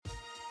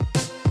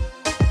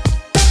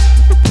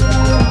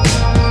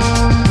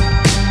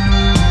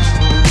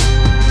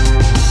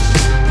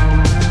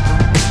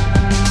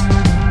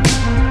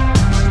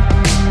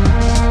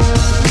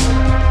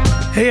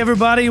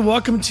everybody.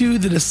 Welcome to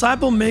the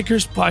Disciple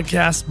Makers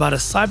Podcast by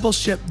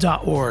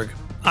discipleship.org.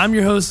 I'm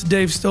your host,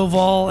 Dave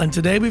Stovall, and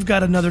today we've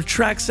got another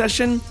track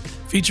session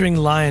featuring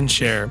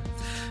Lionshare.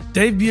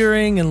 Dave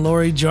Buehring and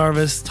Lauri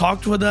Jarvis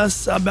talked with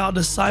us about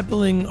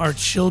discipling our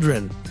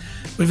children.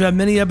 We've had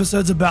many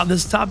episodes about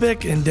this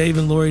topic, and Dave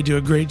and Lauri do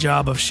a great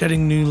job of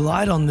shedding new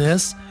light on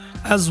this,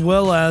 as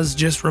well as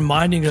just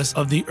reminding us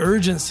of the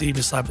urgency of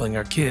discipling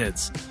our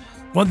kids.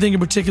 One thing in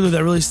particular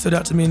that really stood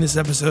out to me in this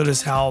episode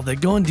is how they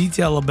go in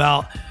detail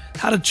about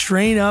how to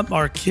train up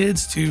our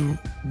kids to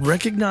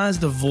recognize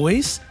the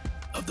voice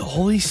of the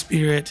Holy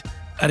Spirit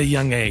at a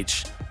young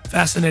age.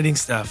 Fascinating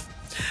stuff.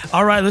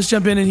 All right, let's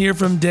jump in and hear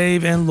from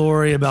Dave and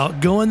Lauri about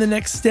going the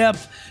next step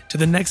to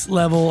the next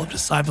level of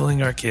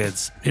discipling our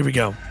kids. Here we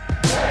go.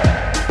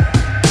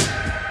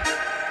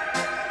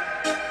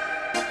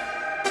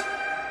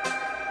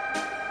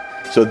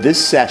 So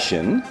this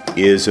session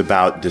is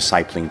about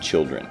discipling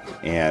children,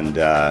 and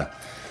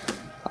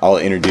I'll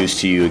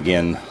introduce to you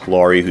again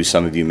Lauri, who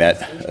some of you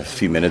met a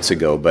few minutes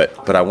ago,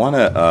 but I want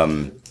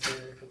to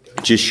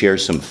just share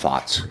some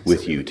thoughts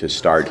with you to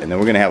start, and then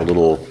we're going to have a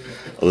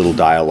little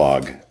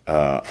dialogue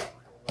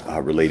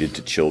related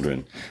to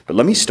children. But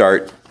let me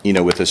start,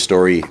 with a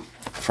story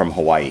from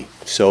Hawaii.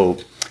 So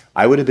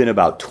I would have been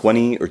about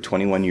 20 or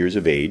 21 years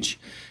of age,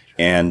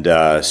 and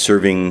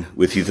serving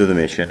with Youth of the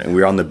Mission, and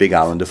we're on the big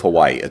island of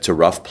Hawaii. It's a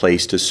rough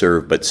place to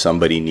serve, but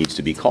somebody needs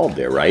to be called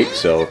there, right?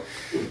 So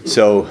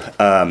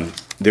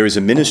there is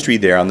a ministry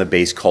there on the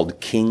base called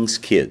King's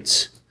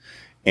Kids,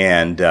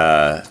 and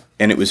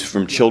it was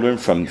from children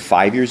from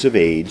 5 years of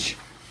age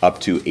up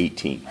to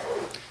 18.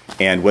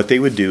 And what they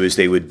would do is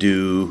they would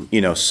do,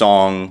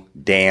 song,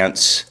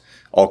 dance,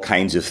 all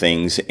kinds of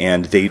things,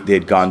 and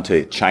they'd gone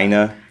to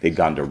China, they'd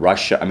gone to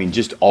Russia. I mean,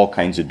 just all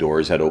kinds of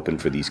doors had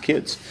opened for these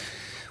kids.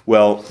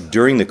 Well,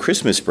 during the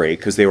Christmas break,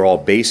 because they were all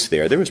based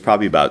there was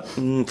probably about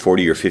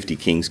 40 or 50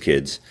 King's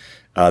Kids.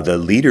 The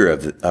leader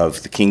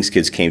of the King's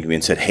Kids came to me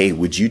and said, "Hey,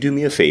 would you do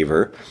me a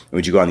favor?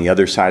 Would you go on the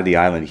other side of the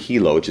island,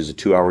 Hilo, which is a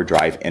 2-hour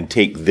drive, and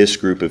take this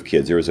group of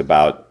kids?" There was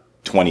about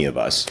 20 of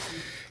us.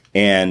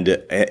 And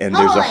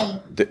there's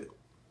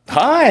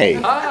Hi!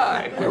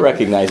 Hi! I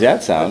recognize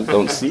that sound.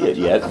 Don't see it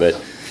yet, but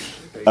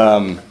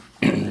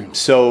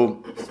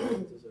so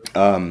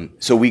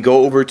we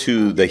go over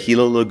to the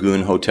Hilo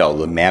Lagoon Hotel.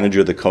 The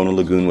manager of the Kona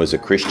Lagoon was a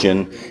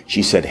Christian.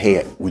 She said,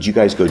 "Hey, would you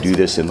guys go do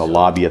this in the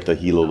lobby at the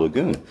Hilo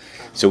Lagoon?"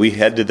 So we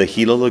head to the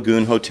Hilo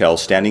Lagoon Hotel,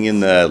 standing in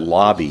the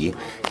lobby,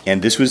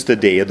 and this was the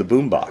day of the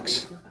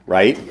boombox,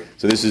 right?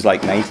 So this is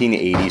like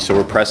 1980, so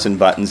we're pressing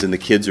buttons, and the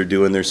kids are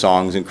doing their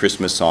songs and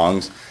Christmas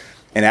songs.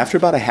 And after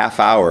about a half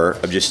hour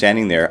of just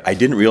standing there, I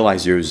didn't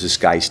realize there was this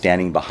guy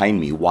standing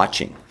behind me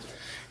watching.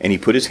 And he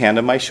put his hand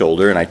on my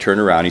shoulder, and I turned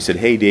around. He said,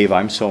 "Hey, Dave,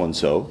 I'm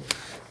so-and-so."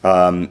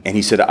 And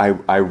he said,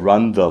 I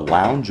run the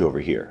lounge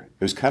over here.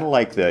 It was kind of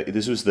like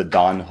this was the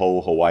Don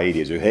Ho Hawaii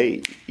days. Where,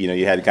 hey,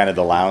 you had kind of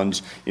the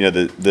lounge,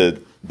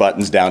 the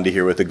buttons down to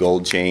here with the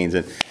gold chains.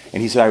 And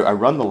he said, I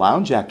run the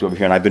lounge act over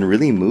here, and I've been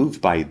really moved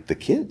by the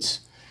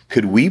kids.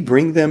 Could we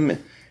bring them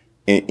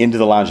into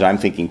the lounge? And I'm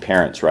thinking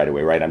parents right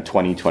away, right? I'm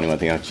 20, 21,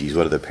 thinking, oh, geez,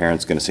 what are the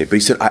parents going to say? But he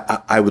said,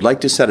 I would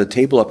like to set a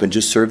table up and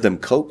just serve them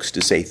Cokes to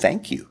say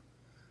thank you.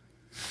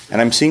 And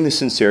I'm seeing the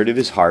sincerity of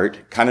his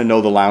heart, kind of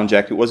know the lounge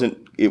act.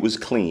 It was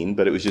clean,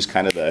 but it was just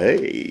kind of the,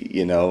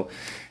 hey,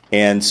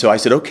 And so I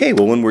said, okay,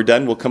 well, when we're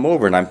done, we'll come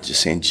over. And I'm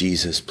just saying,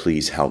 Jesus,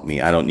 please help me.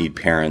 I don't need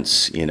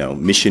parents,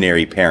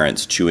 missionary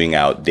parents chewing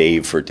out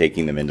Dave for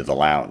taking them into the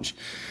lounge.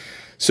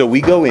 So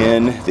we go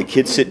in, the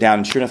kids sit down,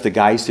 and sure enough, the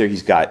guy's there.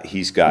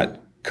 He's got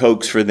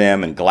Cokes for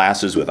them and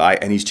glasses with ice,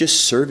 and he's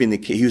just serving the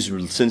kids. He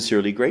was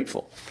sincerely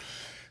grateful.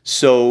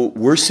 So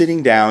we're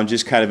sitting down,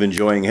 just kind of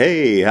enjoying,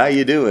 hey, how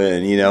you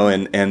doing?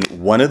 And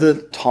one of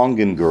the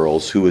Tongan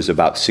girls, who was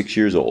about 6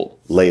 years old,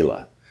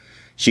 Layla,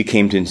 she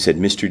came to and said,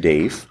 "Mr.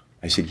 Dave."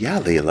 I said, "Yeah,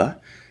 Layla."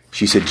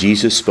 She said,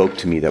 "Jesus spoke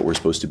to me that we're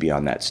supposed to be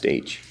on that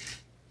stage."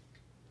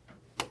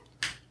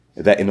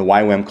 That in the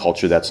YWAM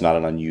culture, that's not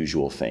an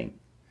unusual thing,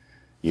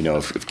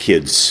 of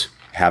kids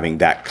having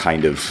that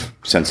kind of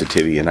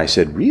sensitivity. And I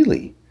said,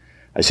 "Really?"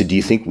 I said, "Do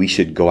you think we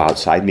should go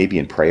outside maybe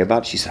and pray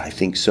about it?" She said, "I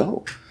think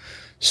so."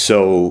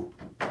 So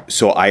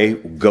I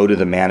go to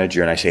the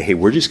manager and I say, "Hey,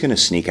 we're just going to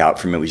sneak out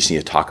for a minute. We just need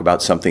to talk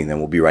about something, then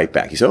we'll be right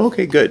back." He said,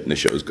 "Okay, good." And the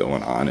show's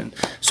going on. And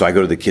so I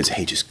go to the kids,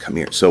 "Hey, just come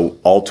here." So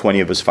all 20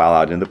 of us file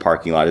out into the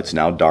parking lot. It's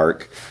now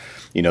dark.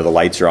 The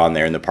lights are on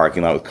there in the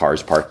parking lot with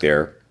cars parked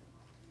there.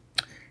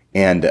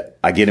 And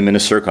I get them in a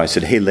circle. I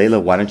said, "Hey,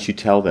 Layla, why don't you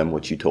tell them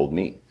what you told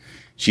me?"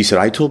 She said,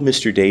 "I told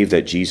Mr. Dave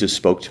that Jesus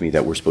spoke to me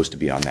that we're supposed to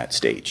be on that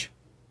stage."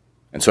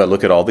 And so I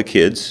look at all the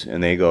kids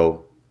and they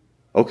go,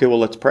 "Okay, well,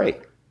 let's pray."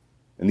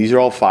 And these are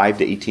all 5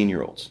 to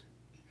 18-year-olds.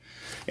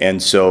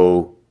 And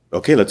so,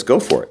 okay, let's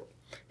go for it.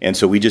 And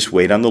so we just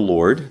wait on the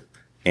Lord.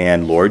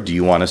 And Lord, do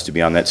you want us to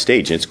be on that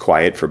stage? And it's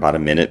quiet for about a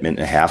minute, minute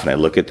and a half. And I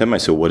look at them. I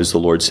said, what is the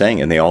Lord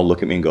saying? And they all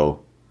look at me and go,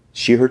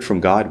 "She heard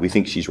from God. We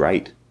think she's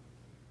right."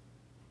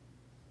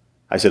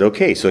 I said,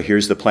 okay, so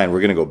here's the plan.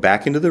 We're going to go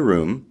back into the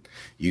room.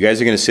 You guys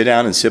are going to sit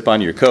down and sip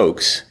on your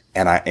Cokes.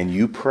 and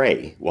you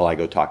pray while I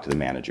go talk to the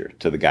manager,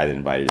 to the guy that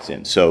invited us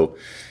in. So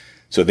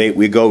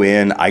we go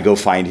in, I go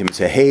find him and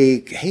say,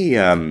 hey,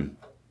 and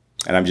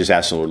I'm just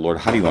asking the Lord,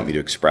 how do you want me to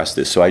express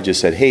this? So I just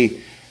said,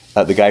 hey,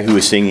 the guy who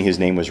was singing, his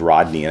name was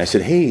Rodney. And I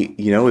said, hey,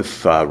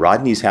 if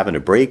Rodney's having a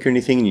break or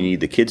anything and you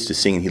need the kids to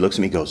sing, and he looks at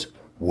me and goes,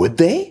 would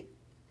they?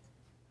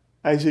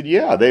 I said,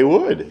 yeah, they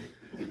would.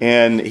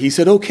 And he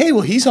said, okay,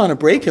 well, he's on a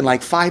break in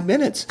like 5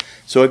 minutes.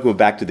 So I go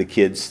back to the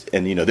kids,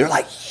 and, they're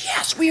like,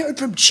 yes, we heard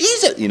from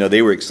Jesus.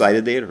 They were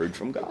excited they had heard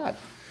from God.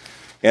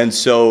 And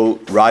so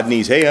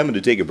Rodney's, hey, I'm going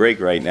to take a break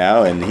right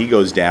now. And he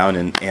goes down,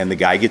 and the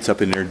guy gets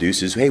up and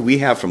introduces, hey, we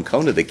have from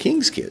Kona the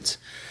King's Kids.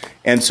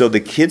 And so the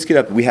kids get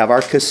up, we have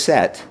our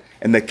cassette,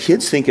 and the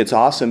kids think it's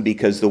awesome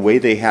because the way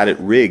they had it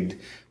rigged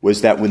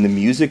was that when the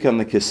music on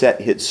the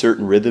cassette hit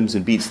certain rhythms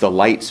and beats, the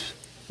lights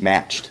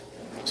matched.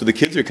 So the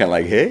kids are kind of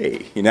like,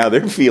 hey,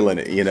 they're feeling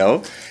it,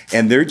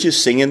 and they're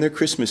just singing their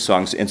Christmas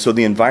songs. And so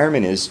the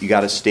environment is, you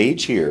got a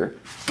stage here,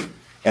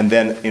 and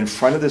then in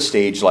front of the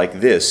stage like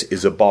this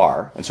is a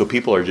bar. And so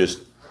people are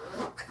just,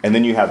 and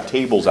then you have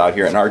tables out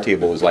here, and our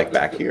table was like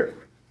back here.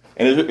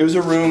 And it was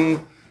a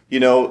room,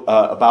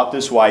 about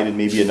this wide and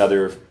maybe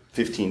another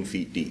 15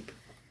 feet deep.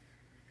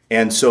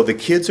 And so the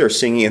kids are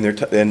singing,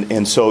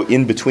 and so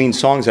in between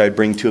songs, I'd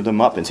bring two of them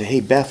up and say, hey,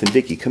 Beth and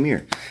Vicky, come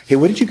here. Hey,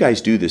 what did you guys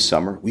do this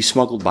summer? We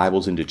smuggled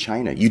Bibles into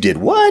China. You did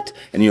what?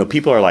 And,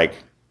 people are like,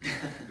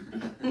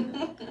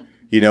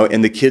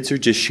 and the kids are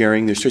just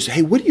sharing their stories.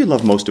 Hey, what do you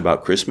love most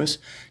about Christmas?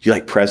 Do you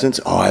like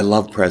presents? Oh, I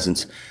love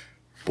presents.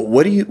 But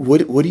what do you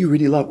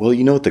really love? Well,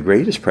 you know what the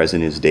greatest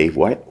present is, Dave?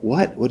 What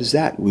is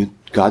that?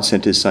 God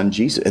sent his son,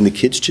 Jesus. And the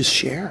kids just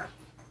share.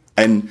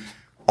 And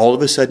all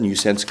of a sudden, you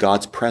sense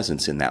God's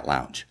presence in that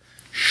lounge.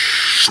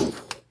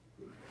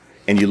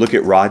 And you look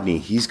at Rodney,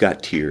 he's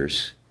got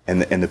tears,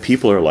 and the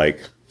people are like,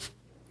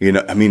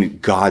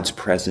 God's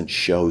presence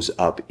shows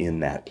up in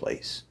that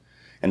place.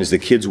 And as the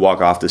kids walk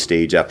off the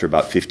stage after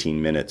about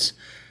 15 minutes,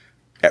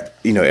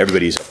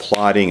 everybody's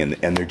applauding,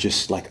 and they're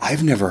just like,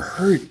 I've never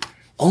heard,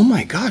 oh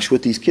my gosh,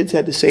 what these kids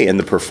had to say. And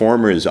the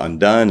performer is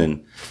undone.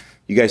 And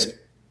you guys,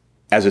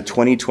 as a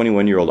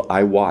 21-year-old,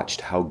 I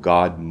watched how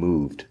God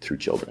moved through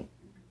children.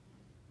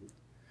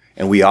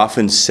 And we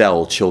often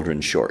sell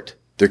children short.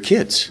 They're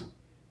kids.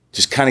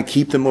 Just kind of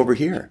keep them over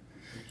here.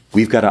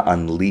 We've got to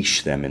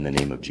unleash them in the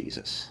name of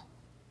Jesus.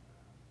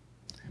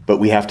 But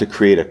we have to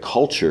create a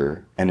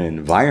culture and an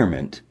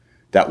environment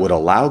that would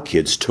allow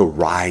kids to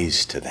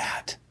rise to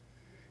that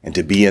and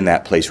to be in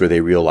that place where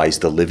they realize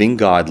the living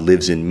God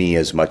lives in me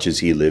as much as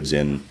he lives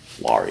in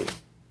Lauri.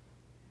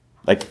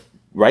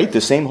 Right?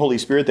 The same Holy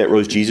Spirit that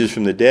rose Jesus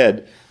from the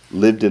dead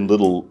lived in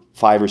little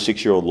 5 or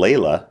 6-year-old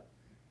Layla,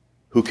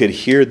 who could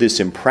hear this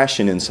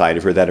impression inside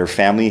of her that her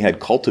family had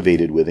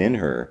cultivated within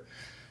her.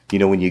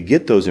 When you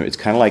get those, it's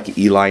kind of like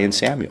Eli and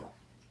Samuel.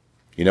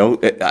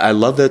 I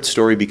love that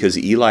story because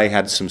Eli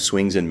had some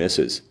swings and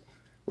misses,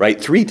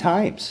 right? 3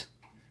 times.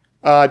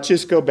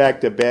 Just go back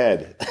to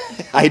bed.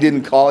 I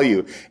didn't call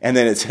you. And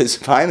then it says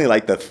finally,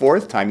 like the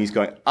 4th time, he's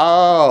going,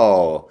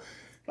 oh,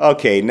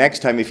 okay, next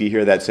time if you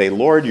hear that, say,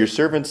 Lord, your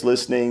servant's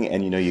listening,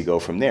 and you go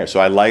from there. So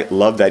I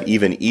love that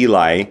even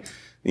Eli,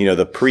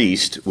 the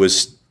priest,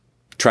 was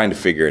trying to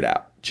figure it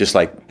out, just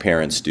like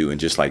parents do and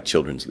just like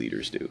children's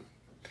leaders do.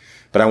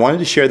 But I wanted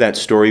to share that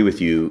story with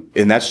you,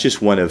 and that's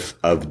just one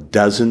of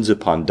dozens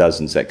upon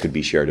dozens that could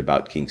be shared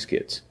about King's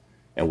Kids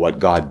and what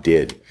God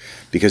did,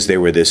 because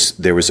there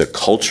was a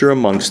culture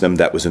amongst them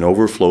that was an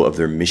overflow of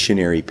their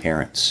missionary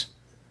parents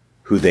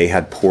who they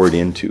had poured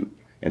into.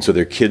 And so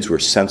their kids were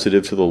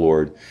sensitive to the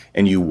Lord,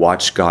 and you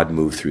watched God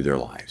move through their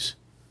lives.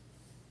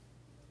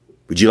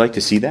 Would you like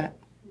to see that?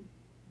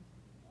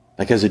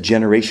 As a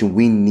generation,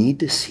 we need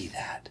to see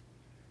that.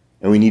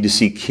 And we need to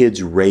see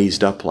kids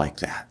raised up like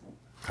that.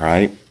 All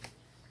right?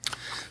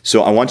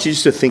 So I want you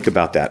just to think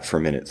about that for a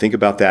minute. Think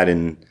about that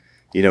in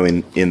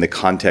the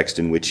context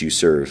in which you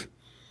serve.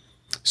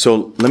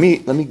 So let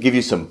me give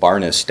you some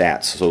Barna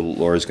stats. So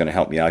Laura's going to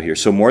help me out here.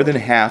 So more than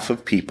half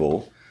of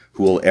people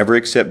who will ever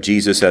accept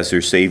Jesus as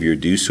their Savior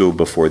do so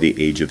before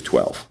the age of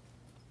 12.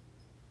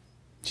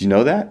 Do you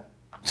know that?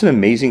 It's an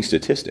amazing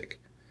statistic.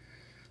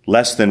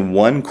 Less than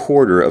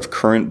 1/4 of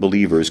current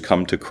believers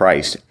come to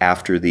Christ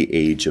after the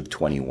age of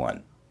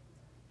 21.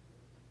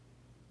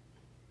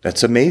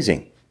 That's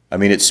amazing.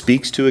 It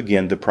speaks to,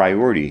 again, the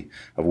priority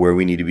of where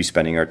we need to be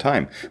spending our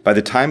time. By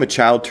the time a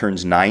child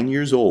turns 9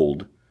 years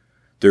old,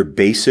 their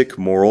basic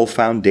moral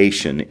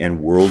foundation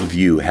and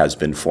worldview has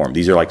been formed.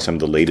 These are some of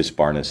the latest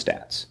Barna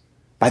stats.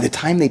 By the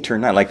time they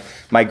turn 9,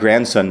 my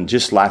grandson,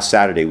 just last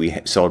Saturday, we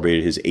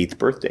celebrated his 8th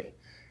birthday.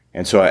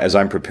 And so as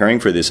I'm preparing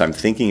for this, I'm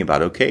thinking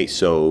about, okay,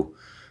 so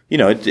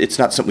it's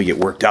not something we get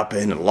worked up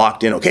in and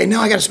locked in. Okay, now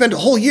I got to spend a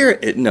whole year.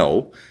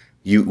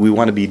 We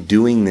want to be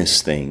doing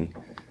this thing,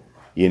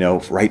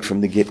 right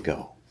from the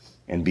get-go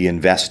and be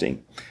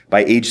investing.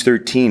 By age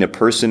 13, a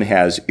person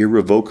has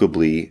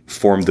irrevocably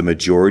formed the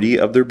majority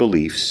of their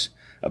beliefs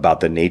about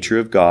the nature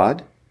of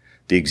God,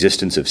 the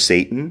existence of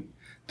Satan,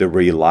 the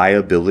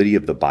reliability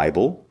of the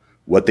Bible,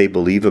 what they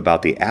believe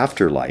about the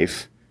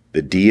afterlife,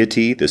 the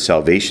deity, the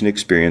salvation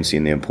experience,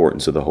 and the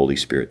importance of the Holy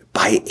Spirit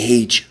by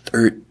age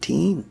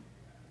 13.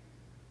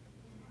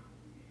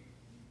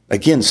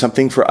 Again,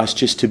 something for us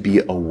just to be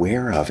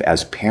aware of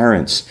as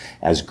parents,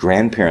 as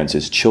grandparents,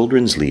 as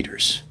children's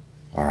leaders.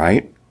 All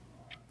right?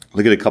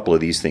 Look at a couple of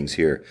these things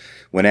here.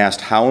 When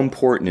asked how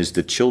important is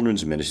the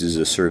children's ministry, this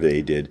is a survey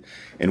they did,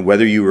 and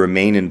whether you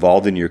remain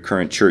involved in your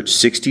current church,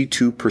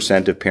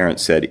 62% of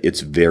parents said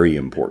it's very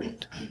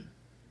important.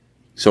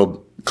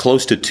 So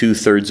close to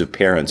 2/3 of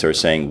parents are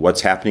saying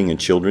what's happening in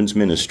children's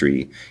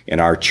ministry in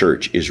our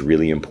church is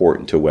really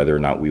important to whether or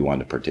not we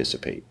want to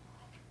participate.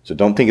 So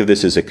don't think of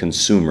this as a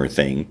consumer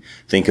thing.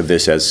 Think of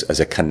this as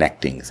a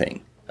connecting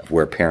thing of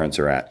where parents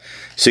are at.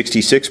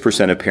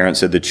 66% of parents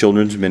said the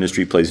children's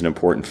ministry plays an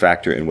important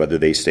factor in whether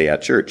they stay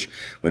at church.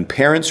 When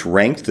parents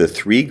ranked the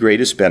 3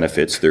 greatest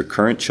benefits their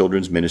current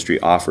children's ministry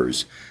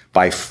offers,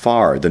 by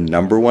far the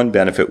number one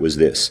benefit was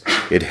this: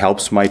 it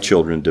helps my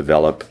children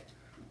develop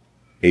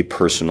a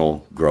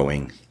personal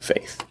growing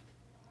faith.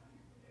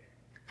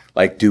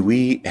 Like, do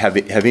we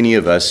have any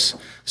of us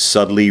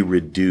subtly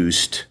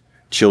reduced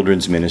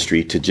children's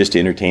ministry to just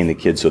entertain the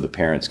kids so the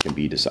parents can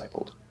be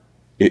discipled?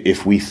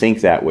 If we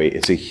think that way,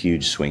 it's a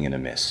huge swing and a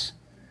miss.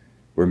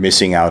 We're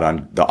missing out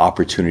on the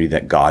opportunity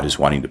that God is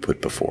wanting to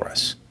put before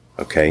us,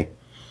 okay?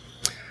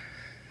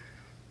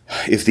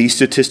 If these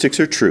statistics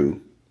are true,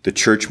 the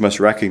church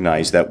must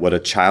recognize that what a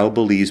child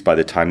believes by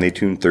the time they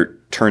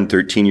turn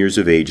 13 years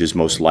of age is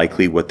most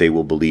likely what they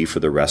will believe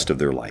for the rest of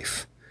their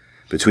life.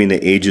 Between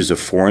the ages of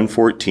 4 and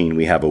 14,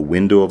 we have a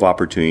window of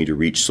opportunity to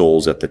reach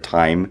souls at the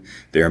time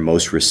they are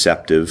most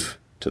receptive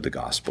to the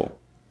gospel.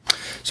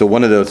 So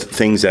one of the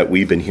things that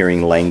we've been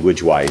hearing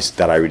language-wise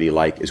that I really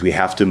like is we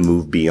have to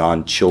move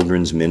beyond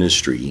children's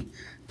ministry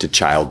to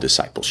child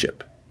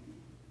discipleship.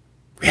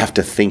 We have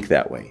to think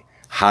that way.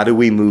 How do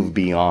we move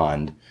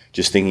beyond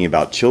just thinking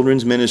about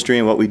children's ministry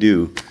and what we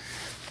do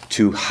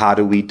to how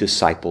do we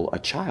disciple a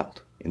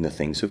child in the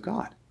things of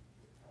God?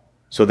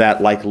 So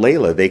that, like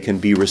Layla, they can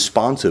be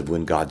responsive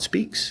when God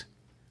speaks.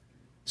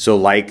 So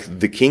like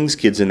the King's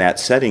kids in that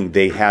setting,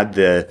 they had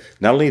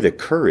not only the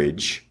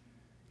courage,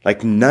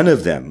 like none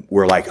of them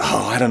were like,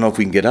 oh, I don't know if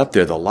we can get up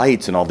there, the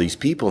lights and all these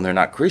people, and they're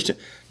not Christian.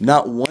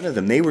 Not one of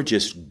them. They were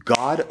just,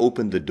 God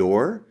opened the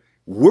door,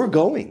 we're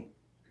going.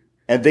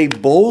 And they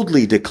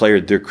boldly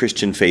declared their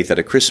Christian faith at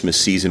a Christmas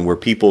season where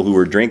people who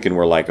were drinking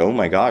were like, oh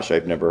my gosh,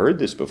 I've never heard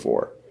this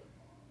before.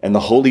 And the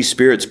Holy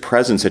Spirit's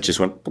presence that just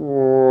went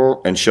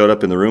and showed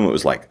up in the room, it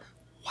was like,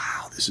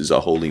 wow, this is a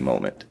holy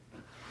moment.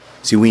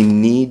 See, we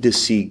need to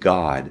see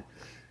God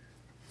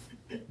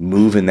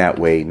move in that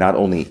way, not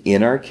only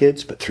in our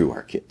kids, but through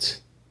our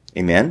kids.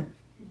 Amen?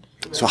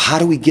 So how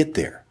do we get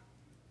there?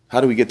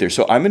 How do we get there?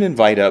 So I'm going to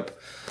invite up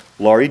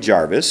Lauri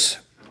Jarvis.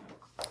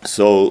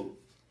 So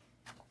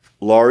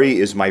Lauri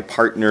is my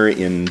partner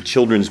in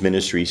children's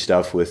ministry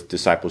stuff with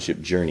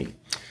Discipleship Journey.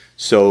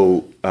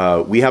 So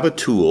we have a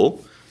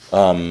tool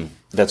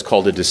that's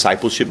called a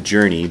Discipleship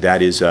Journey.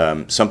 That is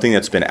something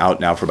that's been out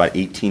now for about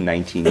 18,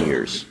 19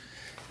 years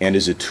and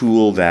is a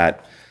tool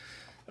that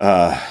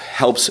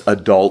helps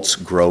adults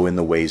grow in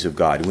the ways of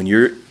God. When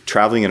you're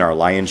traveling in our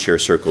Lion Share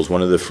circles,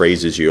 one of the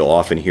phrases you'll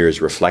often hear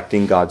is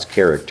reflecting God's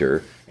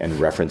character and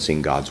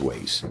referencing God's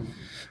ways.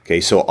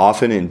 Okay, so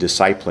often in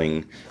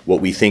discipling,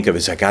 what we think of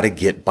is, I got to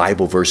get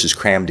Bible verses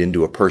crammed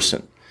into a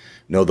person.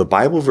 No, the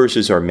Bible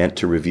verses are meant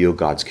to reveal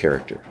God's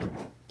character.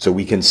 So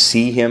we can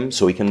see him,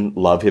 so we can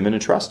love him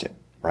and trust him,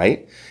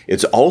 right?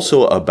 It's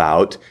also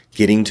about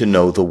getting to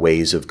know the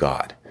ways of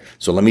God.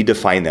 So let me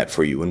define that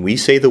for you. When we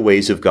say the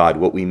ways of God,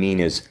 what we mean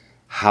is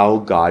how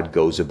God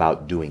goes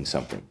about doing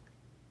something.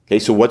 Okay,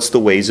 so what's the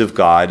ways of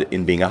God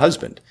in being a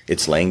husband?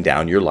 It's laying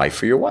down your life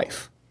for your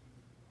wife.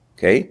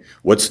 Okay,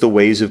 what's the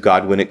ways of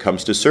God when it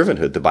comes to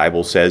servanthood? The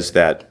Bible says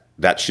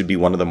that should be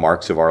one of the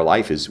marks of our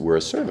life is we're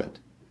a servant.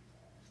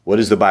 What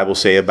does the Bible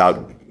say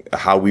about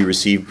how we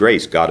receive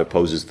grace? God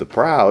opposes the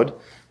proud,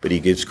 but he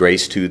gives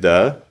grace to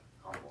the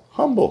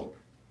humble.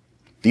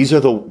 These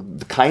are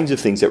the kinds of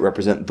things that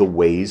represent the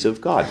ways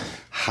of God,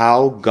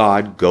 how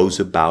God goes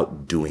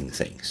about doing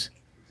things.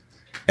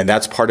 And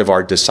that's part of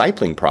our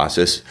discipling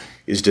process,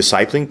 is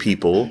discipling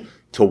people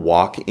to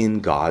walk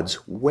in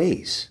God's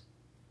ways.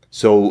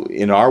 So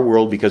in our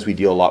world, because we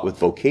deal a lot with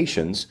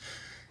vocations,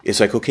 it's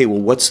like, okay, well,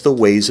 what's the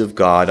ways of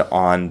God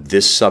on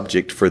this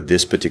subject for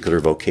this particular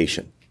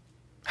vocation?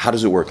 How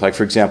does it work? Like,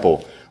 for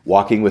example,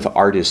 walking with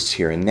artists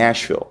here in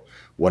Nashville.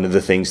 One of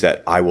the things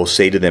that I will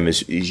say to them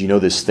is you know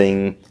this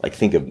thing, like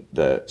think of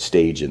the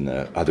stage in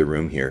the other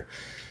room here,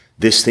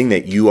 this thing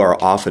that you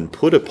are often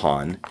put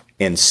upon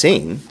and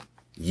sing,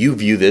 you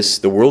view this,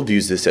 the world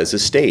views this as a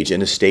stage,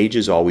 and a stage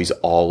is always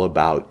all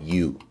about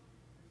you.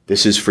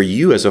 This is for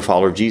you as a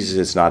follower of Jesus,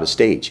 it's not a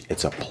stage,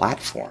 it's a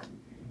platform.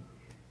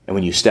 And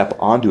when you step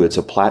onto it, it's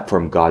a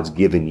platform God's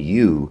given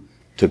you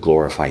to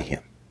glorify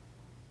him,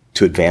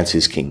 to advance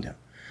his kingdom.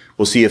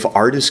 Well, see, if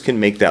artists can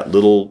make that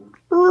little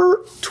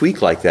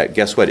tweak like that,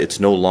 guess what? It's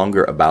no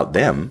longer about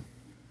them.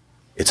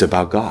 It's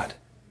about God.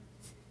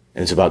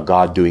 And it's about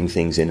God doing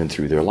things in and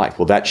through their life.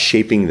 Well, that's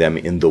shaping them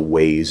in the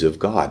ways of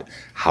God,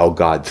 how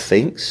God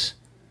thinks,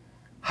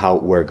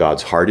 where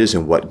God's heart is,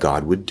 and what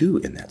God would do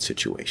in that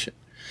situation.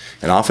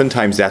 And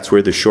oftentimes that's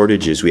where the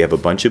shortage is. We have a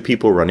bunch of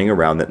people running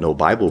around that know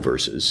Bible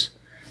verses,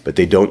 but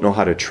they don't know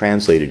how to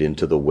translate it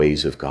into the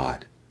ways of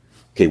God.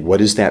 Okay, what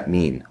does that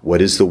mean?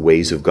 What is the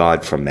ways of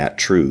God from that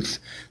truth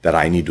that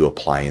I need to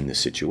apply in this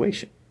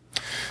situation?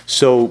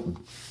 So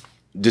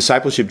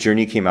Discipleship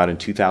Journey came out in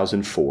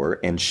 2004,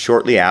 and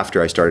shortly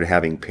after I started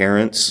having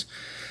parents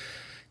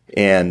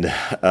and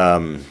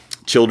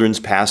children's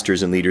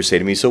pastors and leaders say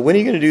to me, so when are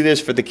you going to do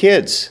this for the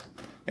kids?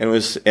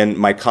 And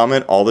my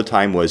comment all the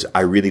time was,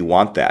 I really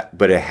want that,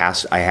 but I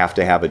have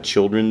to have a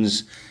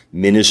children's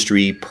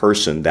ministry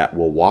person that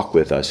will walk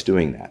with us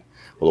doing that.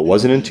 Well, it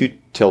wasn't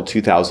until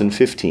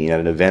 2015 at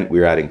an event we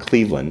were at in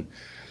Cleveland,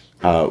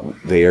 the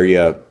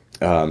area,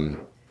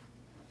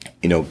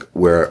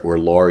 where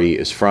Lauri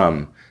is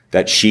from,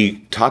 that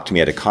she talked to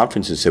me at a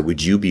conference and said,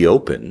 would you be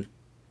open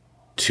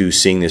to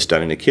seeing this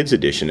done in a kids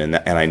edition? And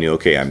I knew,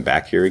 okay, I'm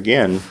back here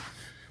again.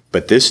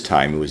 But this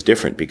time it was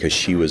different because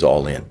she was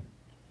all in.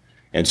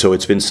 And so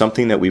it's been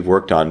something that we've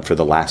worked on for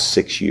the last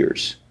 6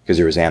 years because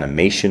there was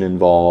animation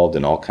involved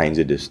and all kinds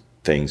of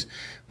things.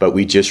 But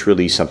we just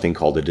released something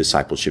called the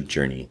Discipleship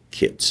Journey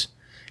Kids.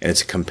 And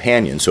it's a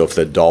companion. So if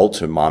the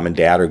adults or mom and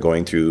dad are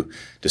going through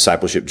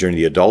Discipleship Journey,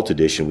 the adult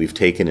edition, we've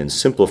taken and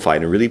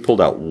simplified and really pulled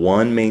out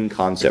one main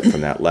concept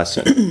from that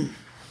lesson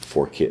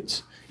for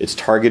kids. Its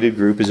targeted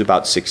group is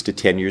about 6 to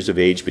 10 years of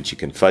age, but you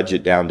can fudge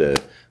it down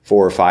to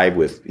 4 or 5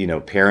 with,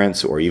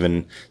 parents, or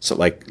even so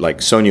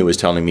like Sonia was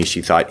telling me,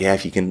 she thought, yeah,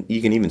 if you can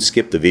even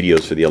skip the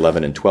videos for the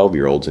 11 and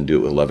 12-year-olds and do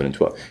it with 11 and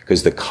 12,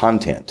 because the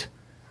content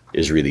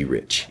is really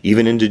rich,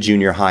 even into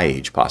junior high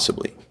age,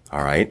 possibly.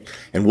 All right.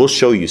 And we'll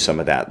show you some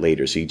of that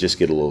later. So you just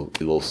get a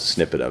little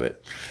snippet of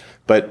it.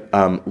 But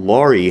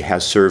Lauri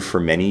has served for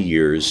many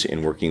years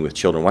in working with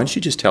children. Why don't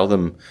you just tell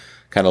them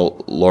kind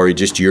of, Lauri,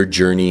 just your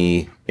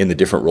journey in the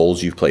different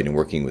roles you've played in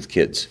working with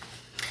kids?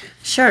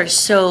 Sure.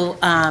 So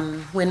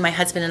when my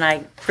husband and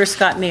I first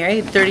got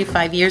married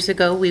 35 years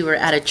ago, we were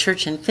at a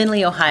church in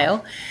Findlay,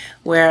 Ohio,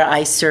 where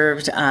I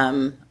served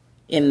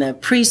in the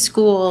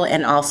preschool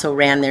and also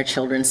ran their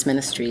children's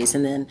ministries.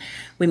 And then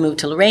we moved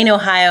to Lorain,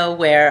 Ohio,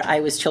 where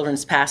I was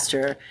children's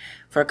pastor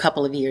for a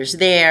couple of years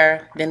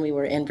there. Then we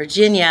were in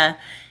Virginia,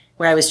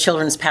 where I was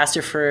children's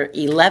pastor for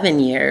 11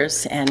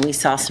 years, and we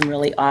saw some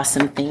really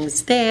awesome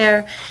things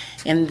there.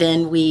 And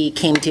then we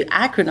came to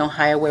Akron,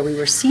 Ohio, where we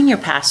were senior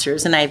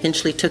pastors, and I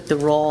eventually took the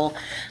role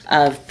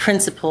of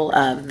principal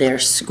of their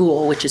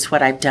school, which is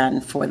what I've done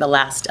for the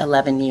last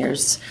 11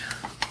 years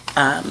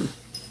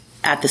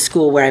at the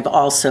school, where I've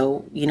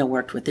also,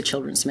 worked with the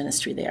children's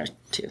ministry there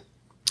too.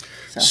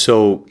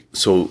 So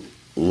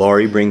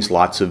Lauri brings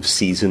lots of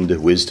seasoned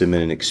wisdom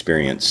and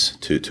experience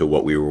to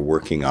what we were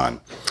working on.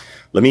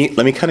 Let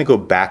me kind of go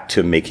back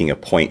to making a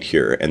point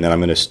here, and then I'm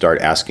going to start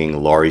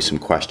asking Lauri some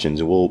questions,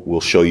 and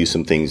we'll show you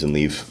some things and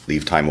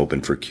leave time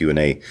open for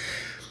Q&A.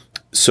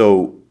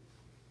 So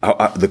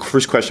the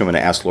first question I'm going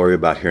to ask Lauri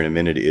about here in a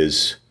minute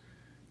is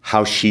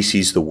how she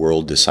sees the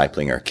world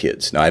discipling our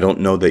kids. Now, I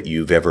don't know that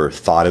you've ever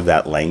thought of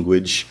that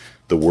language,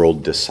 the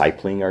world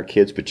discipling our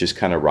kids, but just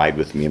kind of ride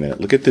with me a minute.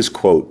 Look at this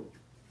quote.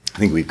 I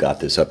think we've got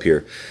this up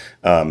here.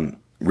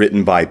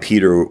 Written by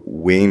Peter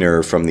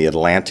Weiner from The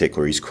Atlantic,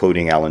 where he's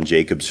quoting Alan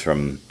Jacobs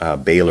from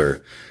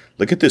Baylor.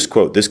 Look at this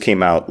quote. This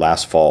came out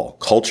last fall.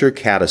 Culture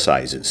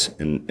catechizes,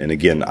 and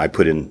again, I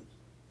put in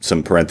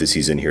some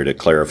parentheses in here to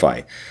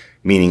clarify,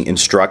 meaning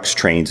instructs,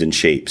 trains, and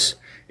shapes.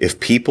 If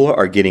people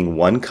are getting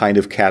one kind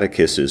of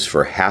catechesis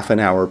for half an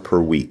hour per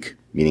week,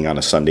 meaning on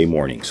a Sunday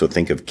morning, so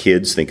think of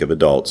kids, think of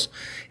adults,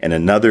 and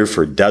another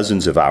for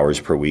dozens of hours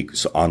per week,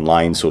 so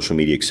online, social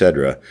media,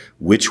 etc.,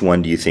 which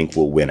one do you think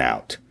will win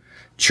out?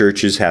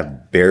 Churches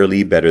have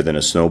barely better than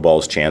a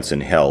snowball's chance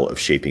in hell of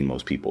shaping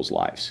most people's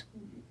lives.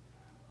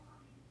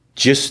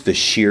 Just the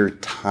sheer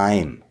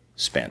time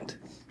spent.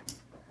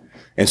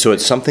 And so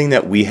it's something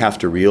that we have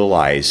to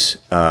realize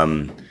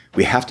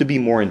we have to be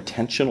more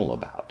intentional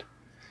about.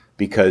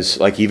 Because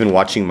like even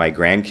watching my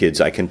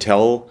grandkids, I can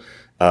tell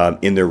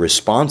in their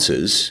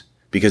responses,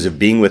 because of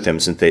being with them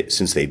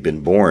since they've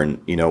been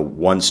born,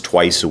 once,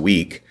 twice a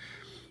week,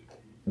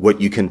 what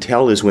you can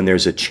tell is when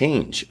there's a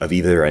change of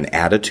either an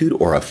attitude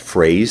or a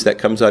phrase that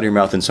comes out of your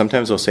mouth. And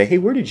sometimes they'll say, hey,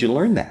 where did you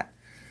learn that?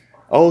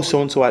 Oh,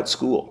 so-and-so at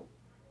school.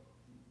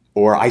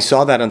 Or I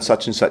saw that on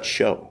such and such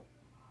show.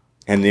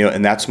 And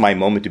and that's my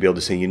moment to be able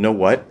to say, you know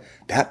what?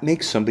 That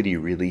makes somebody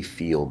really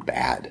feel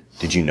bad.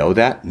 Did you know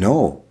that?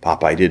 No,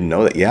 Papa, I didn't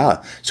know that.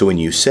 Yeah. So when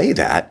you say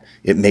that,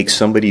 it makes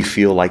somebody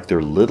feel like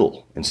they're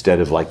little instead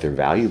of like they're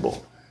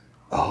valuable.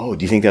 Oh,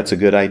 do you think that's a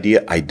good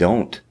idea? I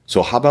don't.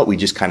 So how about we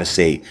just kind of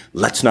say,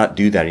 let's not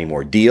do that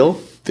anymore. Deal?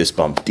 Fist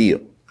bump,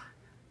 deal.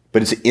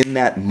 But it's in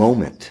that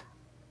moment.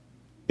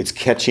 It's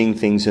catching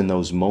things in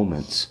those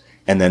moments.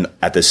 And then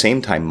at the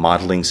same time,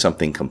 modeling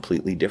something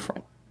completely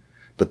different.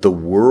 But the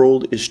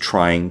world is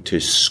trying to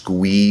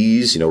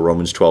squeeze,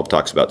 Romans 12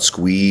 talks about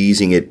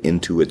squeezing it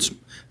into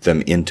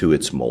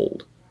its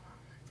mold.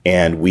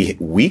 And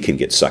we can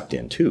get sucked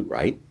in too,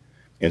 right?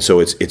 And so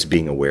it's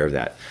being aware of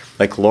that.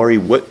 Like, Lauri,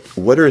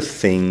 what are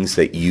things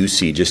that you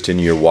see just in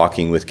your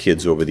walking with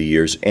kids over the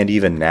years, and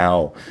even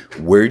now,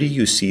 where do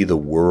you see the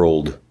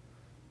world,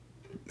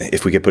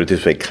 if we could put it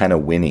this way, kind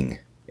of winning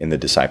in the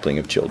discipling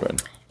of children?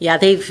 Yeah,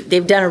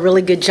 they've done a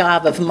really good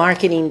job of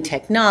marketing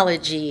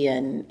technology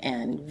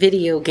and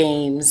video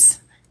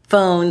games,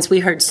 phones. We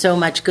heard so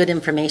much good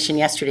information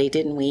yesterday,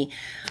 didn't we,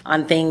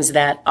 on things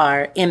that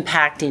are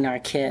impacting our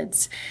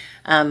kids.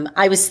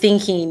 I was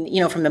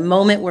thinking, from the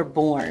moment we're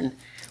born,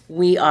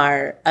 we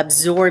are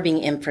absorbing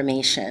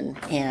information,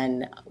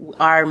 and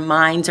our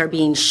minds are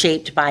being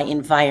shaped by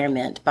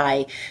environment,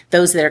 by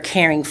those that are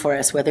caring for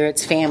us, whether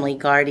it's family,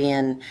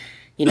 guardian,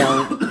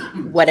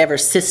 whatever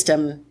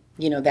system,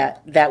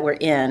 that we're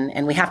in.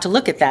 And we have to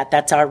look at that.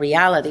 That's our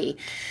reality.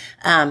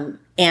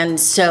 And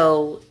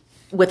so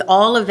with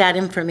all of that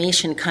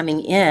information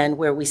coming in,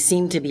 where we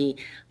seem to be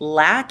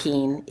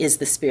lacking is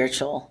the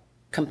spiritual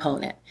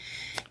component.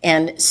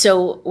 And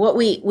so what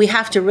we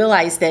have to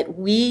realize that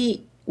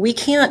we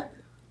can't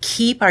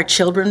keep our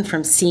children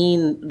from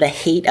seeing the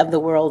hate of the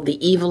world,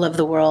 the evil of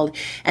the world,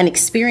 and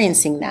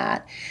experiencing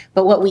that.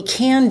 But what we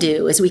can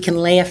do is we can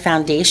lay a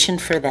foundation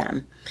for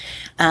them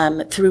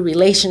through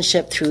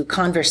relationship, through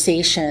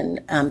conversation,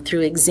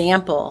 through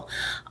example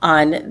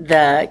on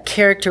the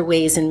character,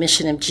 ways, and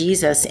mission of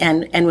Jesus.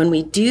 And when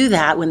we do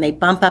that, when they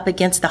bump up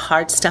against the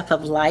hard stuff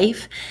of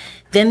life,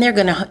 then they're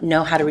going to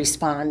know how to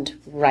respond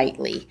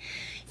rightly.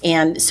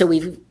 And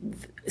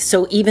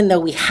so even though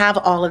we have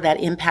all of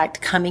that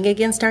impact coming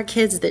against our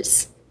kids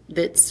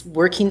that's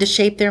working to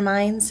shape their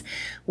minds,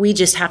 we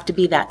just have to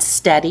be that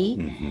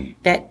steady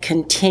that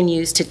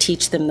continues to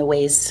teach them the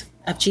ways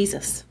of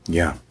Jesus.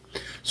 Yeah.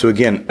 So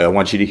again, I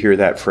want you to hear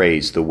that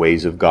phrase, the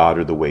ways of God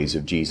or the ways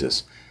of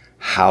Jesus.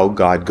 How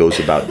God goes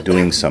about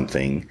doing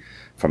something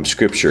from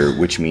Scripture,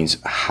 which means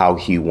how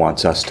he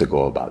wants us to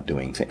go about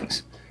doing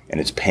things. And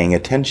it's paying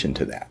attention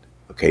to that.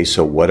 Okay,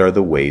 so what are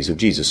the ways of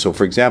Jesus? So,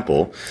 for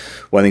example,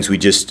 one of the things we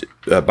just,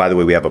 by the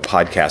way, we have a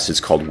podcast. It's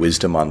called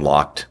Wisdom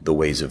Unlocked, The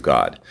Ways of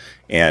God.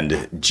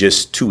 And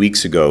just 2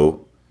 weeks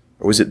ago,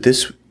 or was it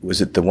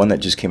the one that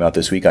just came out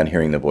this week on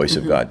Hearing the Voice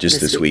of God,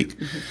 just this week?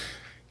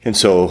 And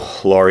so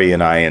Lauri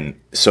and I and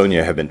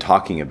Sonia have been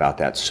talking about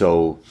that.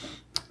 So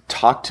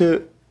talk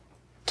to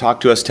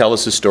us, tell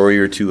us a story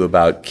or two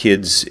about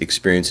kids'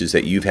 experiences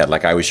that you've had,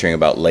 like I was sharing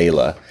about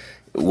Layla.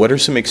 What are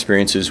some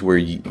experiences where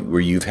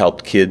you've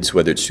helped kids,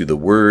 whether it's through the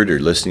Word or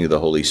listening to the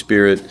Holy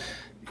Spirit,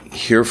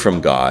 hear from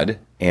God?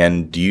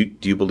 And do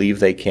you believe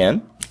they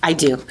can? I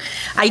do.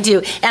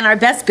 And our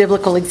best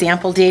biblical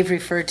example, Dave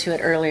referred to it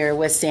earlier,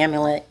 was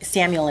Samuel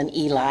and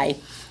Eli.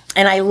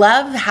 And I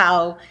love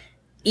how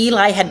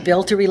Eli had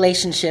built a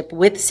relationship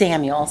with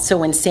Samuel. So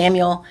when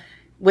Samuel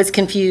was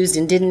confused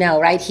and didn't know,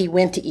 right, he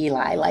went to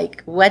Eli,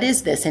 like, what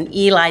is this? And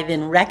Eli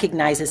then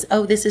recognizes,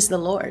 oh, this is the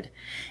Lord.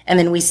 And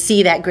then we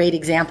see that great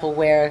example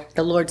where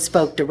the Lord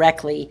spoke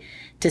directly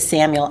to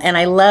Samuel. And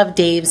I love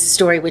Dave's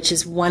story, which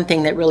is one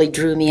thing that really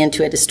drew me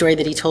into it, a story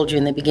that he told you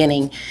in the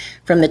beginning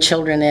from the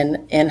children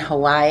in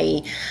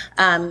Hawaii.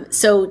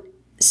 So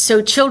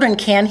children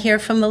can hear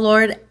from the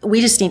Lord.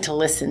 We just need to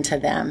listen to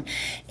them,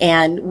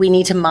 and we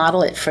need to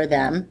model it for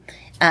them.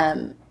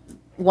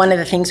 One of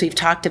the things we've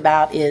talked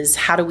about is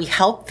how do we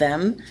help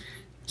them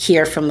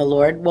hear from the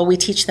Lord? Well, we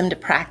teach them to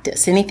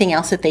practice anything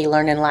else that they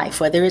learn in life,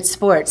 whether it's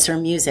sports or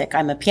music.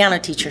 I'm a piano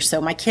teacher, so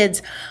my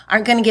kids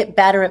aren't going to get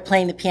better at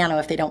playing the piano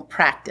if they don't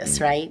practice,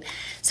 right?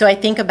 So I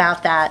think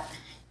about that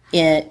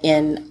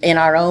in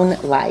our own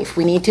life.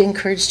 We need to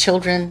encourage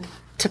children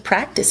to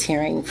practice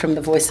hearing from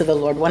the voice of the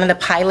Lord. One of the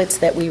pilots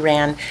that we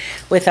ran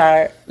with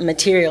our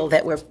material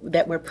that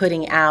we're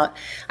putting out,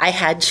 I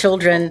had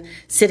children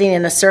sitting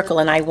in a circle,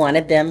 and I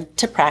wanted them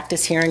to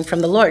practice hearing from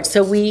the Lord.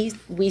 So we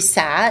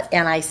sat,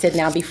 and I said,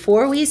 now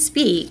before we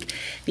speak,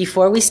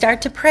 before we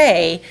start to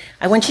pray,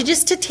 I want you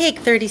just to take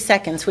 30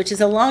 seconds, which is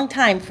a long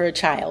time for a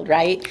child,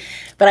 right?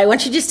 But I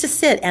want you just to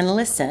sit and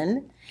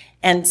listen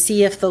and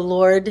see if the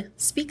Lord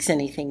speaks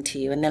anything to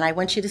you. And then I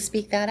want you to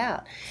speak that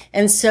out.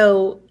 And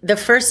so the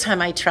first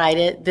time I tried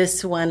it,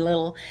 this one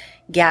little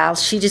gal,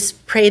 she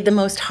just prayed the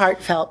most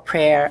heartfelt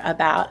prayer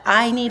about,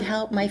 I need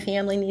help, my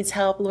family needs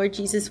help. Lord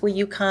Jesus, will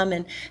you come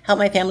and help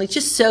my family?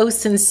 Just so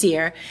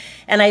sincere.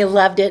 And I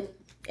loved it,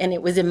 and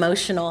it was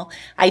emotional.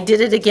 I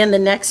did it again the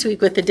next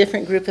week with a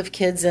different group of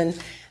kids,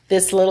 and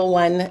this little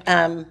one,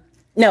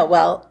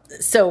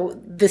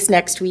 so this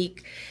next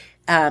week,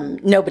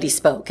 nobody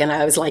spoke. And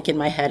I was like in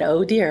my head,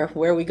 oh dear,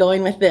 where are we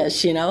going with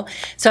this,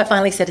 So I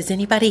finally said, is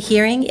anybody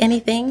hearing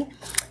anything?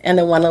 And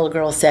the one little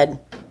girl said,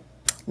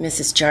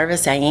 Mrs.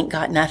 Jarvis, I ain't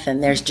got nothing.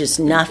 There's just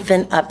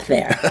nothing up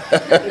there.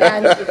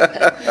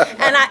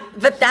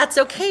 But that's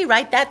okay,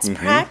 right? That's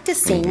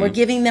practicing. We're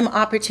giving them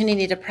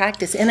opportunity to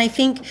practice. And I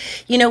think,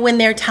 when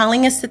they're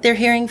telling us that they're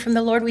hearing from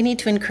the Lord, we need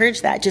to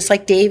encourage that. Just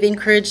like Dave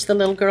encouraged the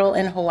little girl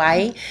in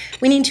Hawaii,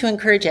 we need to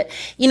encourage it.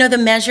 The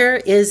measure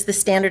is the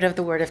standard of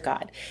the Word of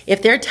God.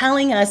 If they're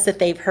telling us that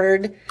they've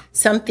heard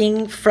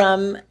something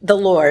from the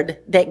Lord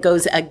that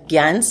goes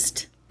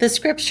against the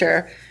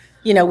Scripture,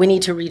 we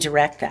need to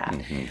redirect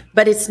that.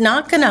 But it's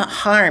not going to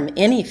harm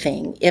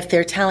anything if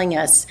they're telling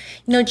us,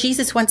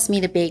 Jesus wants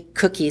me to bake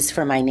cookies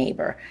for my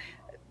neighbor.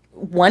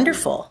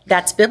 Wonderful.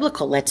 That's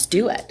biblical. Let's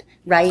do it.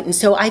 Right. And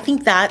so I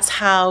think that's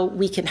how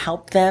we can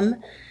help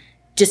them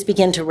just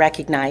begin to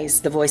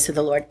recognize the voice of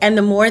the Lord. And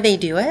the more they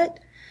do it,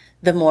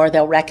 the more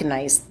they'll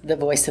recognize the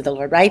voice of the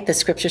Lord, right? The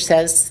scripture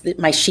says that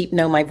my sheep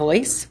know my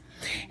voice.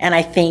 And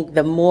I think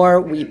the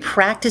more we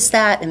practice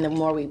that and the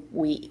more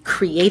we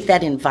create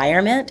that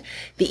environment,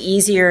 the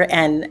easier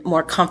and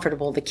more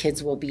comfortable the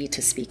kids will be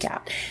to speak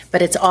out.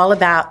 But it's all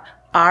about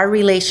our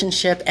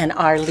relationship and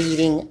our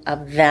leading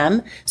of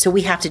them. So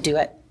we have to do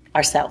it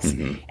ourselves.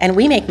 And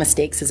we make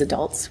mistakes as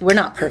adults. We're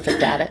not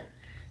perfect at it.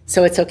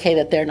 So it's okay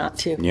that they're not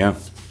too. Yeah.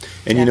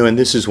 And, and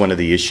this is one of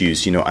the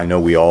issues, I know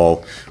we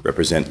all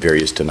represent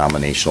various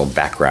denominational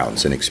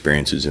backgrounds and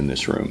experiences in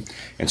this room.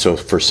 And so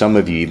for some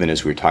of you, even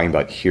as we're talking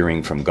about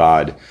hearing from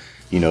God,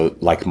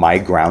 like my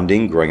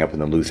grounding growing up in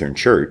the Lutheran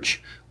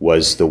church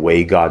was the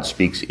way God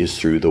speaks is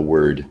through the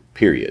word,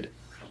 period.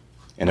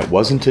 And it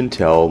wasn't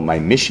until my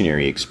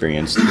missionary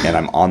experience and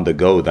I'm on the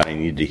go that I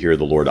needed to hear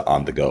the Lord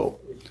on the go.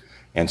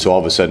 And so all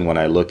of a sudden when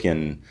I look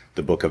in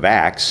the book of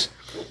Acts,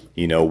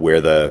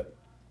 where the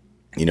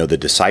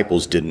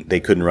disciples they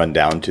couldn't run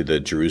down to the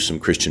Jerusalem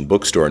Christian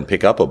bookstore and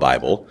pick up a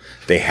Bible.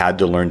 They had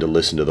to learn to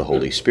listen to the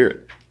Holy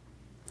Spirit.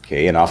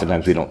 Okay. And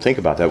oftentimes we don't think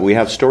about that. We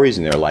have stories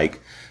in there like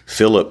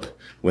Philip,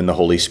 when the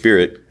Holy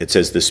Spirit, it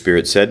says the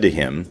Spirit said to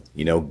him,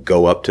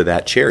 go up to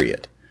that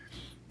chariot,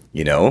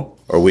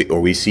 or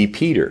we see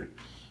Peter,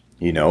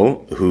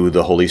 who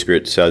the Holy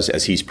Spirit says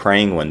as he's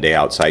praying one day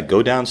outside,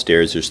 go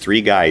downstairs. There's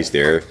 3 guys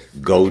there.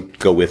 Go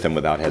with them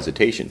without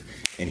hesitation.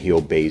 And he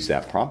obeys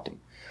that prompting.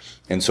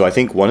 And so I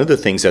think one of the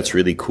things that's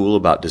really cool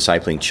about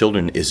discipling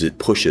children is it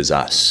pushes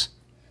us.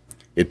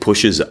 It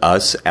pushes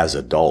us as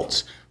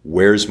adults.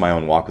 Where's my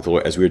own walk with the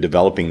Lord? As we were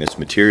developing this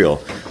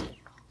material,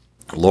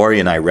 Lauri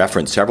and I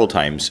referenced several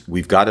times,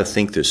 we've got to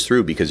think this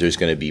through because there's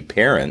going to be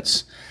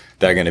parents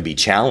that are going to be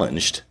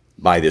challenged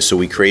by this. So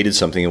we created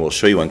something, and we'll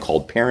show you one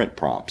called parent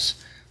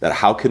prompts, that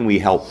how can we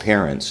help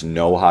parents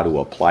know how to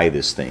apply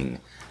this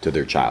thing to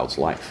their child's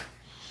life?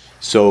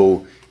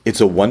 So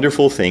it's a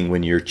wonderful thing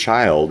when your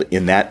child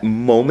in that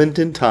moment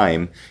in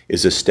time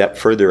is a step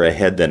further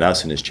ahead than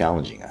us and is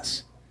challenging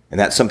us. And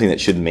that's something that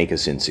shouldn't make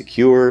us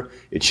insecure.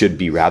 It should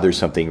be rather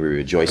something we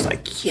rejoice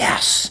like,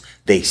 yes,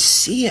 they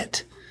see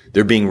it.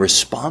 They're being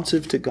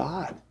responsive to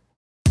God.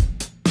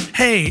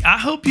 Hey, I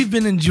hope you've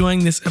been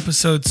enjoying this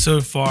episode so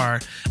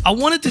far. I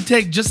wanted to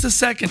take just a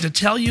second to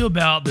tell you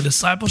about the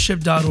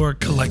discipleship.org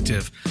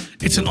collective.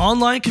 It's an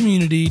online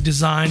community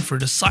designed for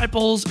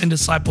disciples and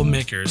disciple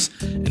makers.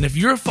 And if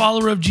you're a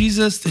follower of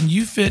Jesus, then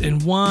you fit in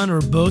one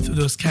or both of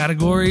those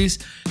categories.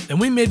 And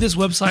we made this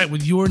website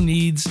with your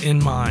needs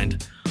in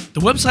mind.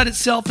 The website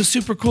itself is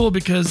super cool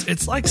because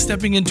it's like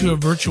stepping into a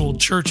virtual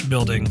church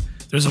building.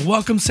 There's a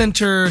welcome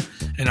center,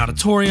 an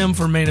auditorium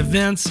for main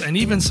events, and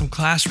even some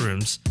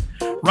classrooms.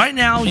 Right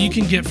now, you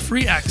can get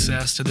free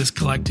access to this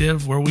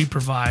collective where we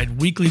provide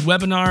weekly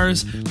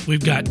webinars,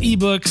 we've got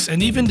ebooks,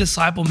 and even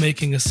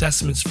disciple-making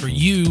assessments for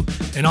you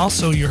and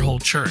also your whole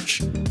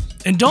church.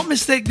 And don't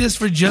mistake this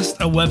for just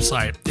a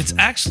website. It's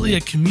actually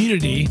a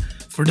community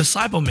for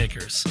disciple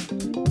makers.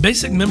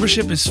 Basic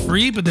membership is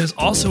free, but there's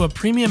also a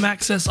premium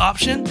access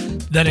option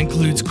that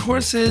includes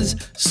courses,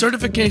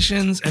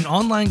 certifications, and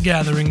online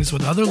gatherings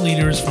with other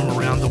leaders from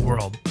around the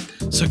world.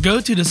 So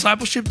go to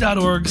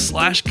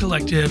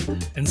discipleship.org/collective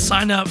and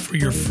sign up for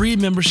your free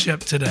membership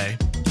today.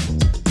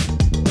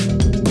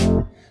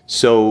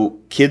 So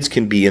kids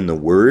can be in the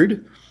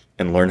Word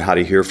and learn how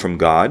to hear from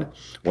God.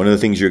 One of the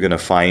things you're going to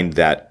find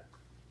that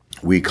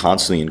we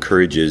constantly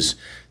encourage is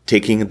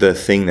taking the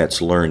thing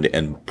that's learned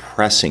and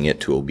pressing it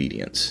to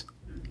obedience.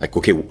 Like,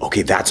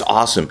 okay, that's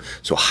awesome.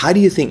 So how do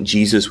you think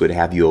Jesus would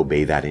have you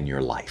obey that in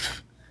your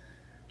life?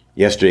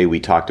 Yesterday we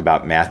talked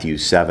about Matthew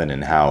 7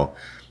 and how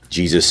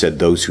Jesus said,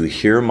 those who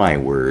hear my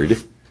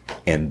word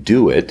and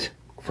do it,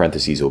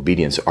 parentheses,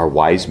 obedience, are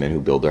wise men who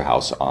build their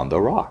house on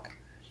the rock.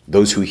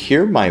 Those who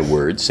hear my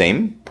word,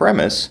 same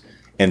premise,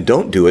 and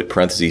don't do it,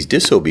 parentheses,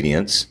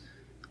 disobedience,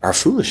 are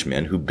foolish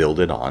men who build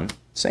it on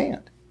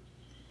sand.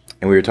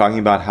 And we were talking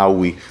about how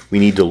we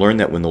need to learn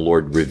that when the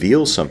Lord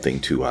reveals something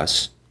to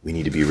us, we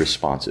need to be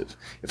responsive.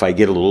 If I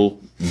get a little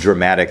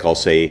dramatic, I'll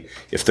say,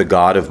 if the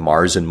God of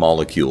Mars and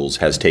molecules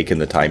has taken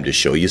the time to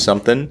show you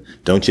something,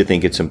 don't you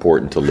think it's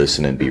important to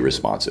listen and be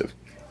responsive?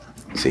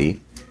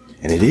 See?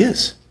 And it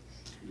is.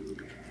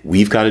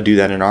 We've got to do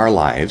that in our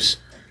lives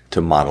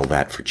to model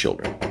that for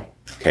children.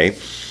 Okay?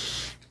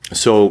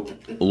 So,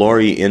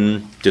 Lauri,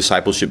 in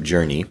Discipleship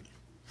Journey,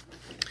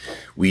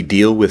 we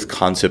deal with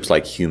concepts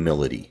like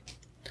humility,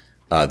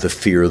 the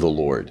fear of the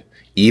Lord,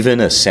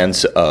 even a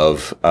sense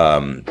of,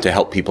 to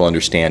help people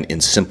understand in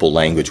simple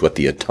language what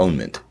the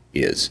atonement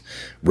is,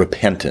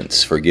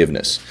 repentance,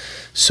 forgiveness.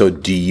 So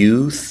do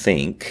you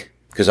think,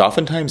 because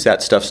oftentimes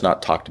that stuff's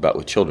not talked about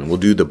with children. We'll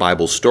do the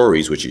Bible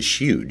stories, which is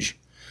huge,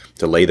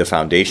 to lay the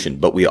foundation,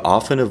 but we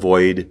often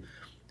avoid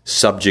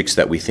subjects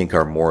that we think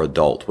are more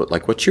adult.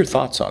 What's your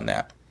thoughts on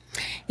that?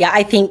 Yeah,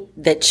 I think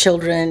that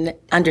children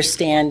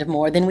understand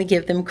more than we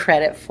give them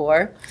credit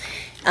for.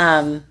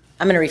 I'm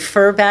going to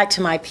refer back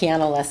to my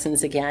piano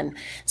lessons again.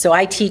 So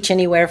I teach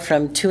anywhere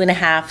from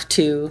 2.5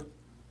 to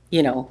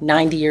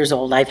 90 years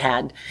old I've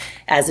had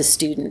as a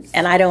student.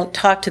 And I don't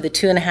talk to the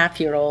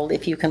 2.5-year-old,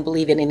 if you can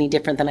believe it, any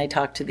different than I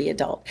talk to the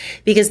adult,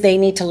 because they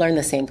need to learn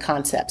the same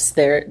concepts.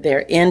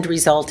 Their end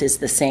result is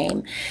the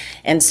same.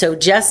 And so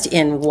just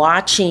in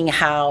watching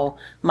how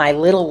my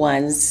little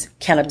ones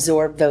can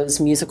absorb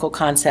those musical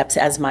concepts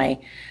as my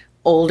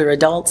older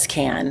adults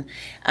can,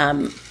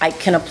 I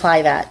can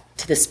apply that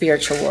to the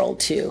spiritual world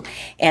too.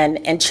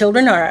 And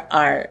children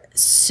are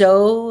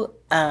so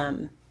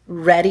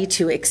ready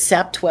to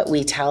accept what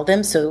we tell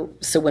them. So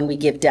when we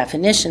give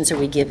definitions or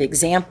we give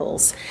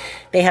examples,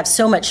 they have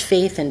so much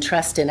faith and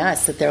trust in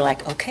us that they're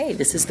like, okay,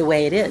 this is the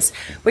way it is.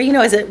 Where,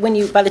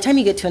 by the time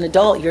you get to an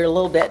adult, you're a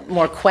little bit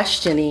more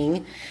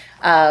questioning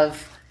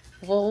of,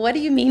 well, what do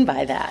you mean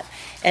by that?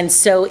 And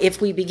so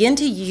if we begin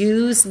to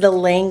use the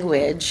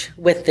language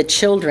with the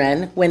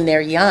children when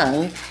they're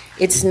young,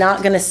 it's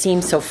not going to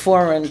seem so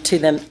foreign to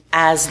them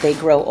as they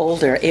grow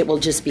older. It will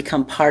just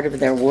become part of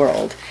their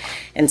world.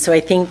 And so I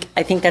think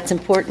that's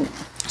important.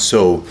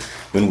 So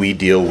when we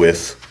deal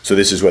with, so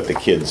this is what the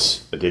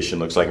kids edition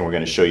looks like, and we're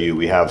going to show you,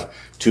 we have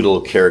two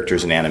little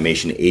characters in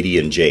animation, 80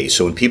 and J.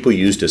 So when people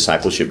use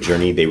discipleship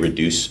journey, they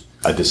reduce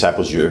a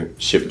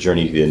discipleship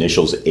journey to the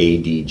initials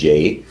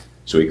ADJ.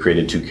 So we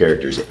created two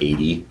characters,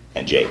 80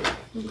 and J.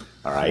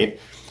 All right.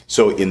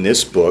 So in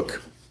this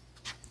book,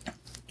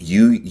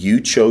 you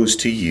chose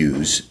to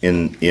use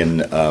in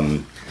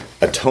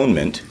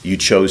atonement. You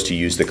chose to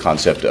use the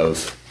concept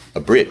of a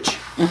bridge.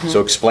 Mm-hmm.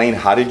 So explain,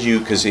 how did you?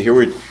 Because here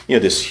we're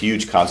this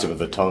huge concept of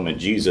atonement,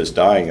 Jesus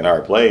dying in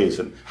our place,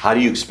 and how do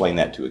you explain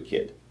that to a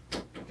kid?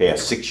 Okay, a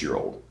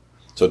 6-year-old.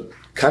 So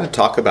kind of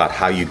talk about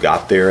how you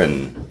got there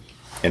and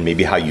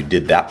maybe how you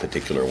did that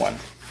particular one.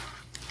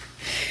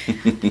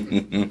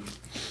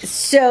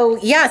 So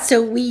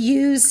we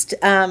used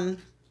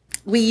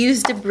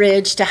a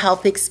bridge to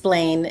help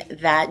explain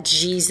that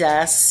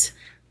Jesus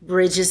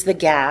bridges the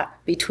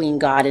gap between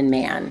God and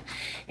man.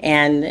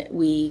 And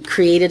we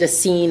created a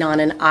scene on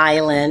an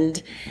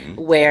island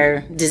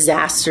where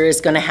disaster is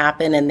going to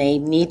happen and they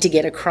need to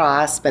get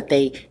across, but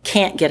they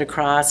can't get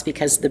across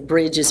because the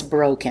bridge is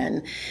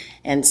broken.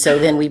 And so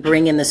then we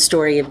bring in the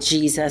story of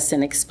Jesus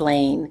and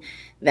explain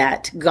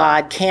that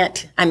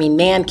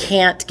man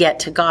can't get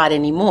to God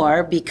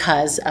anymore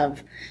because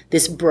of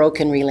this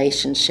broken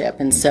relationship.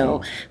 And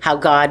so how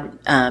God,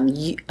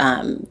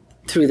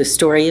 through the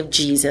story of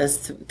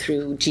Jesus,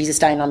 through Jesus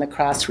dying on the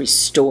cross,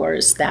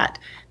 restores that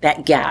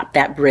gap,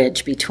 that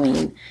bridge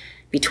between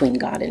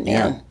God and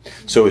man. Yeah.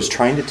 So it's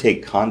trying to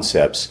take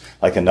concepts,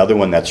 like another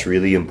one that's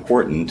really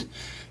important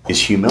is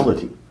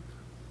humility.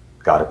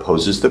 God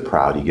opposes the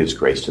proud, he gives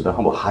grace to the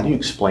humble. How do you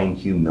explain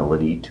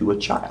humility to a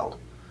child?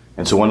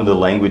 And so one of the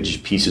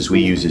language pieces we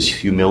use is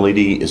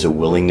humility is a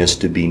willingness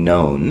to be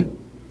known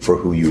for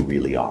who you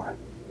really are.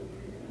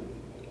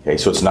 Okay,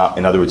 so it's not,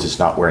 in other words, it's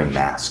not wearing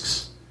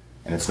masks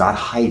and it's not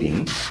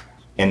hiding.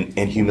 And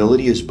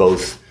humility is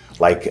both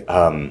like,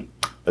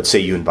 let's say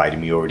you invited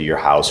me over to your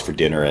house for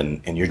dinner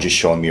and you're just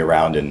showing me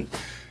around and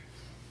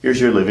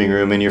here's your living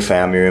room and your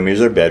family room,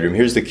 here's our bedroom,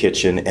 here's the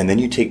kitchen, and then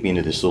you take me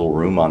into this little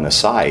room on the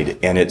side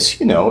and it's,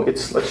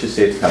 let's just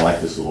say it's kind of like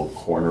this little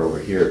corner over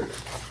here.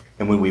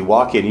 And when we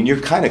walk in, and you're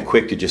kind of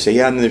quick to just say,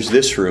 yeah, and there's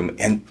this room.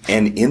 And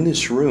in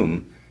this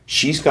room,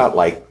 she's got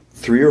like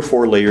 3 or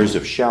 4 layers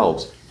of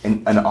shelves.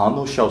 And on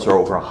those shelves are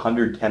over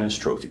 100 tennis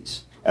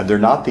trophies. And they're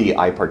not the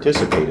I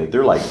participated.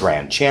 They're like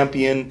grand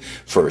champion,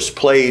 first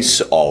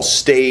place, all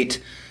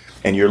state.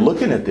 And you're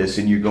looking at this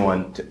and you're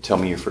going, tell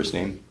me your first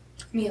name.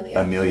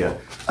 Amelia,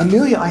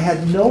 I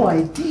had no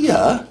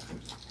idea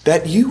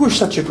that you were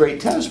such a great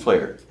tennis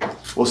player.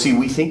 Well, see,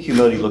 we think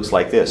humility looks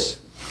like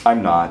this.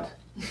 I'm not.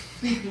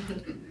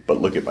 But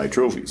look at my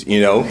trophies.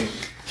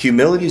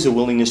 Humility is a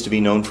willingness to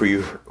be known for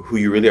who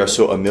you really are.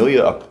 So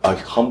Amelia, a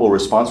humble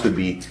response would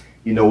be,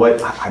 you know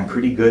what, I'm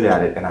pretty good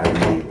at it and I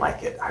really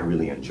like it. I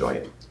really enjoy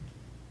it.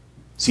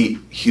 See,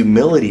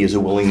 humility is a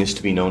willingness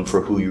to be known for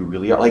who you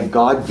really are. Like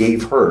God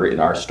gave her, in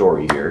our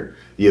story here,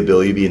 the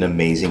ability to be an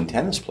amazing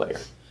tennis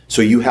player.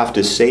 So you have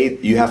to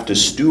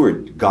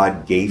steward,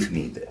 God gave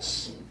me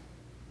this.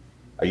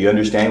 Are you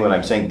understanding what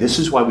I'm saying? This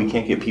is why we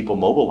can't get people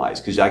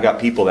mobilized, because I got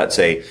people that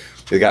say,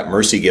 they got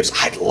mercy gifts.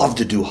 I'd love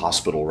to do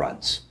hospital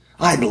runs.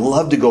 I'd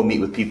love to go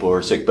meet with people who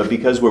are sick. But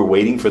because we're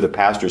waiting for the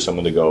pastor,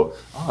 someone to go,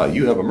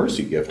 you have a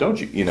mercy gift,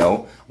 don't you?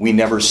 We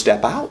never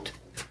step out.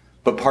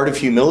 But part of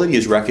humility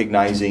is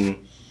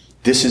recognizing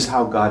this is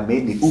how God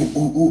made me.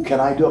 Ooh, can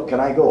I do it?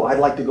 Can I go? I'd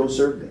like to go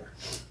serve there.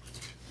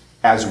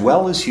 As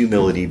well as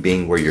humility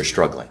being where you're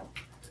struggling.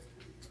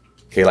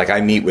 Okay, like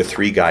I meet with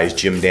 3 guys,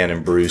 Jim, Dan,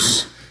 and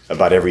Bruce,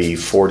 about every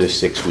 4 to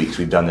 6 weeks.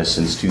 We've done this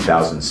since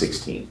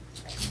 2006,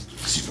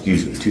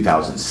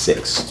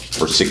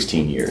 for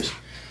 16 years.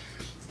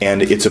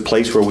 And it's a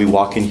place where we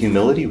walk in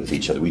humility with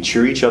each other. We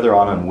cheer each other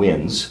on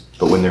wins,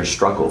 but when there's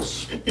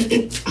struggles,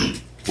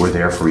 We're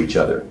there for each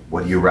other.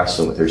 What are you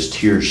wrestling with? There's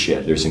tears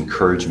shed. There's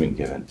encouragement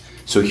given.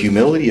 So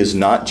humility is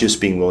not just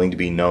being willing to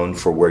be known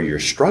for where you're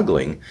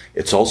struggling.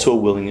 It's also a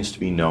willingness to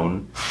be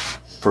known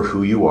for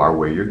who you are,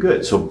 where you're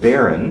good. So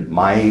Barron,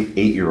 my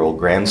 8-year-old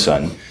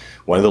grandson,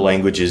 one of the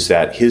languages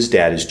that his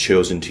dad has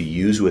chosen to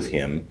use with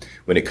him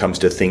when it comes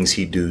to things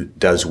he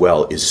does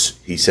well is,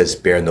 he says,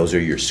 Barron, those are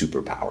your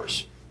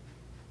superpowers.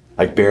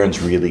 Like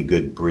Barron's really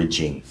good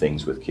bridging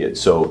things with kids.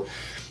 So,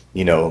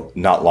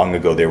 not long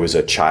ago there was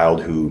a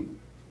child who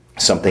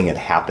something had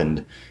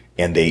happened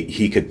and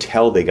he could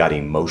tell they got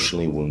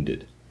emotionally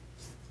wounded.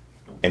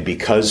 And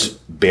because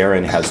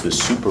Barron has the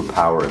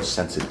superpower of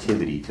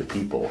sensitivity to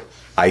people,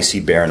 I see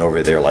Barron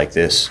over there like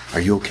this. Are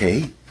you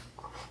okay?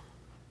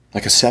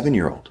 Like a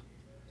 7-year-old.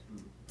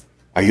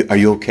 Are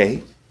you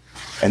okay?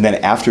 And then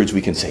afterwards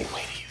we can say,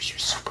 way to use your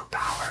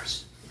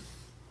superpowers.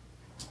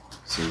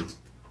 See?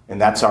 And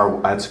that's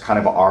kind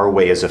of our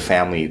way as a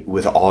family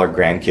with all our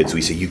grandkids.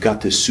 We say, you got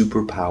this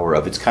superpower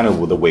of, it's kind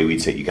of the way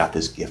we'd say, you got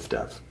this gift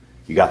of.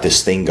 You got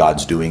this thing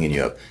God's doing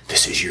and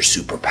this is your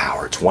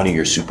superpower. It's one of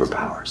your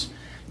superpowers.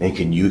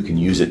 And you can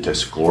use it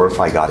to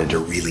glorify God and to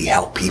really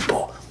help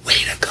people. Way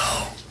to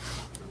go.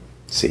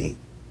 See?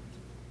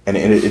 And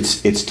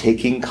it's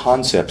taking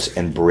concepts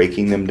and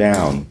breaking them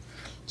down.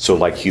 So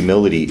like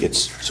humility,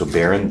 so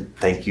Barron,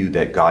 thank you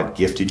that God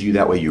gifted you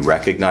that way. You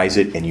recognize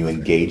it and you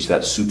engage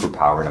that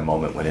superpower in a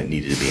moment when it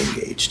needed to be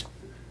engaged.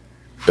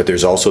 But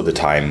there's also the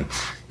time,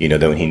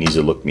 that when he needs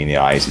to look me in the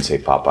eyes and say,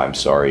 Papa, I'm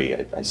sorry,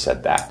 I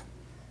said that.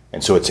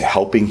 And so it's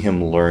helping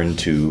him learn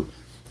to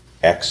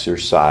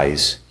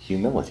exercise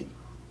humility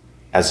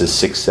as a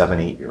 6, 7,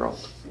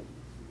 8-year-old.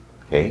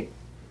 Okay?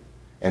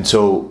 And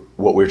so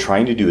what we're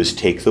trying to do is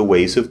take the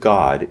ways of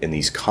God and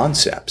these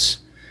concepts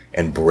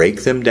and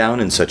break them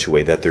down in such a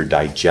way that they're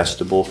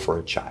digestible for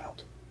a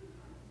child.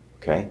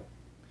 Okay?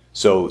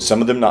 So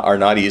some of them are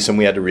not easy. Some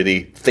we had to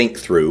really think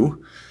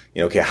through.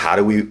 Okay, how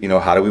do we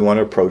want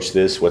to approach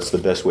this? What's the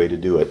best way to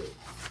do it?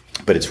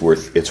 But it's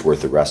worth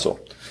the wrestle.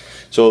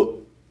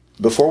 So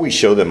before we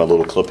show them a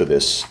little clip of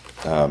this,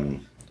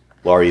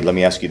 Lauri, let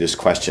me ask you this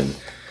question.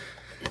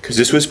 Because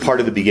this was part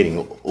of the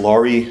beginning.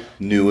 Lauri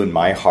knew in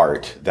my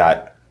heart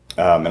that,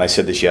 and I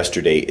said this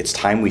yesterday, it's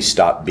time we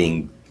stop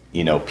being,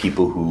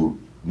 people who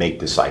make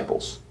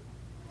disciples.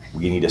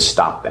 We need to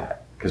stop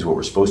that, because what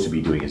we're supposed to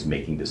be doing is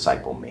making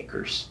disciple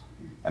makers.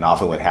 And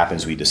often what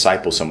happens, we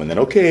disciple someone, then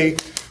okay,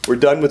 we're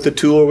done with the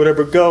tool or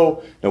whatever,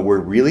 go. No, we're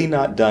really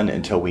not done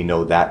until we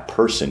know that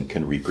person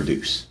can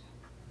reproduce.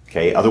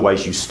 Okay,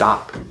 otherwise you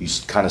stop. You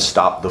kind of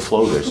stop the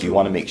flow there. So you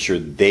want to make sure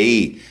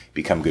they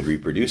become good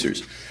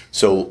reproducers.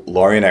 So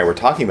Lauri and I were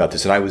talking about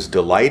this, and I was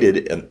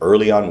delighted and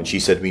early on when she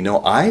said to me,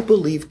 no, I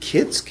believe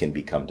kids can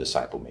become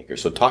disciple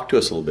makers. So talk to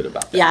us a little bit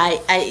about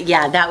that.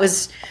 Yeah, that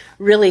was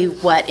really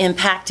what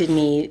impacted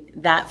me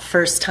that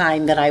first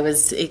time that I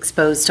was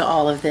exposed to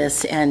all of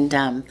this,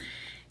 and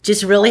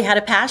just really had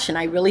a passion.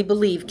 I really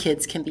believe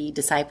kids can be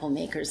disciple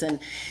makers. And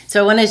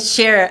so I want to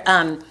share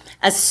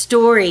a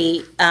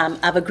story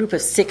of a group of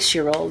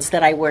 6-year-olds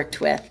that I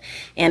worked with.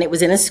 And it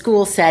was in a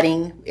school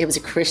setting. It was a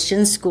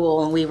Christian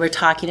school, and we were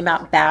talking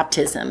about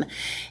baptism.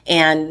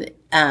 And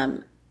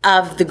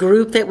of the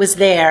group that was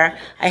there,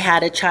 I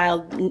had a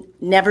child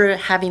never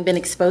having been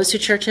exposed to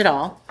church at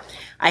all.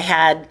 I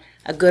had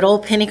a good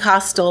old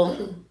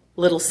Pentecostal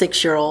little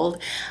 6-year-old.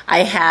 I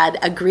had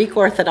a Greek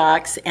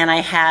Orthodox, and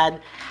I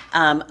had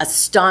a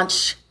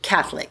staunch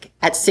Catholic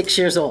at 6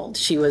 years old.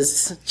 She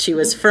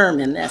was firm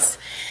in this.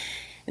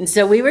 And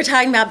so we were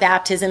talking about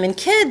baptism, and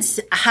kids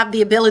have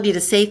the ability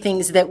to say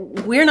things that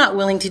we're not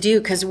willing to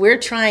do because we're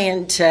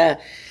trying to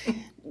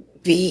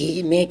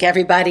make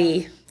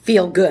everybody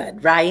feel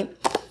good, right?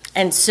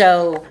 And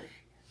so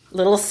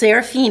little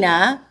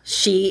Serafina,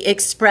 she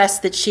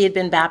expressed that she had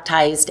been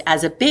baptized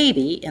as a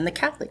baby in the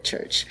Catholic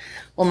Church.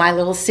 Well, my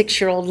little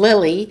 6-year-old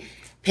Lily,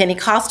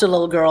 Pentecostal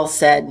little girl,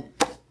 said,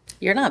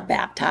 you're not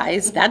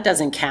baptized. That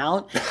doesn't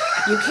count.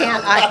 You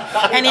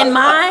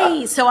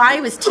can't. So I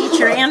was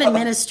teacher and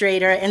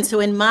administrator. And so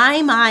in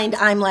my mind,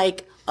 I'm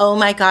like, oh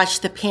my gosh,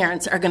 the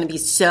parents are going to be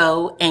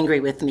so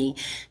angry with me.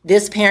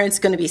 This parent's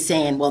going to be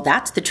saying, well,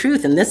 that's the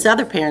truth. And this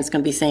other parent's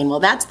going to be saying, well,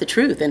 that's the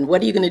truth. And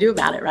what are you going to do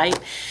about it, right?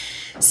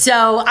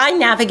 So I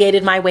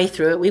navigated my way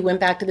through it. We went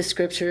back to the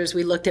scriptures.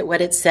 We looked at what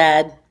it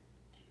said.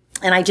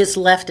 And I just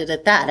left it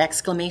at that,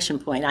 exclamation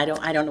point. I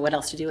don't know what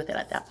else to do with it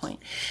at that point.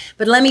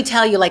 But let me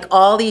tell you, like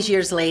all these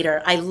years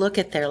later, I look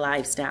at their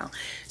lives now.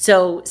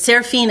 So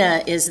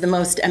Serafina is the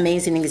most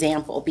amazing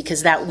example,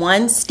 because that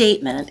one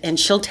statement, and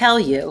she'll tell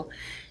you,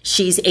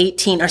 she's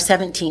 18 or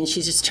 17,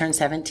 she's just turned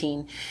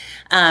 17.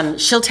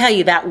 She'll tell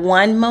you that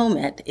one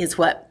moment is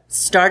what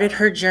started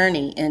her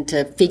journey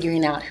into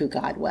figuring out who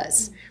God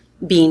was.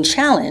 Being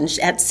challenged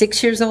at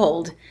 6 years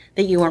old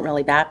that you weren't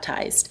really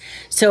baptized.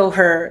 So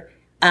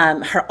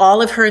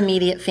all of her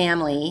immediate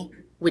family,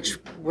 which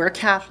were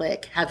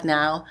Catholic, have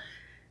now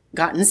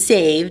gotten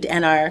saved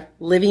and are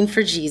living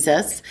for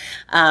Jesus.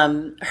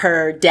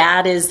 Her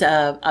dad is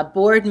a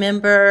board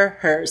member.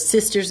 Her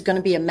sister's going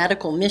to be a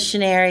medical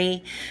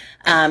missionary.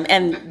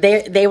 And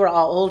they were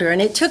all older.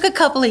 And it took a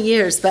couple of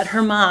years, but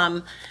her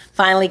mom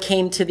finally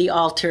came to the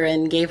altar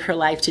and gave her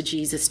life to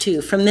Jesus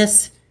too, from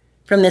this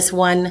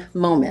one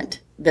moment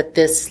that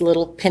this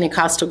little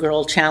Pentecostal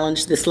girl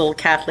challenged this little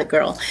Catholic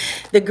girl.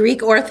 The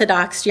Greek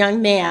Orthodox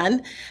young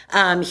man,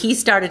 he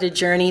started a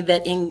journey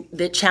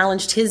that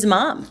challenged his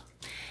mom.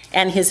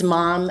 And his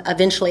mom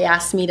eventually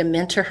asked me to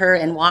mentor her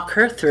and walk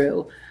her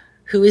through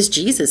who is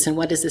Jesus and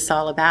what is this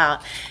all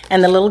about.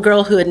 And the little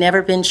girl who had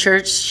never been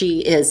church, she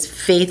is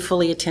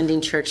faithfully attending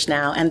church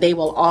now. And they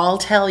will all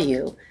tell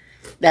you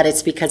that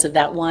it's because of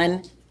that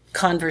one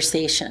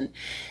conversation.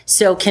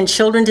 So can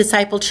children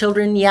disciple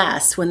children?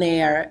 Yes, when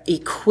they are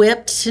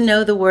equipped to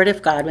know the Word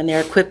of God, when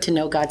they're equipped to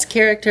know God's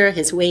character,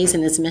 His ways,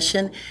 and His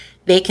mission,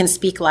 they can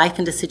speak life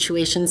into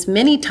situations.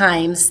 Many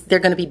times they're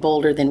going to be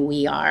bolder than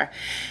we are.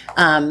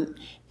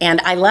 And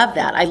I love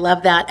that. I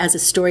love that as a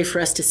story for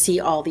us to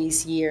see all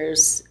these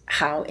years,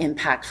 how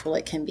impactful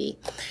it can be.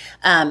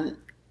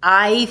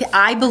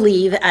 I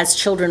believe as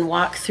children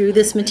walk through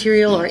this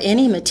material or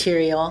any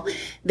material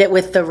that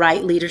with the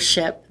right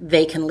leadership,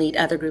 they can lead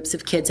other groups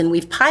of kids. And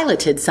we've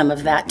piloted some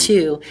of that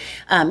too,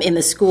 in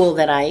the school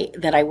that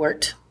I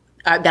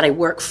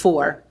work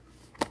for.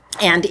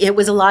 And it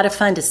was a lot of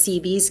fun to see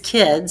these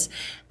kids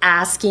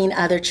asking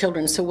other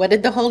children, so what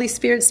did the Holy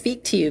Spirit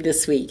speak to you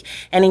this week?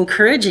 And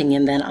encouraging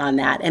them on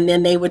that. And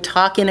then they would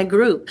talk in a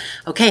group.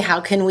 Okay, how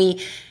can we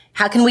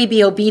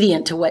be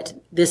obedient to what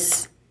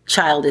this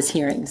child is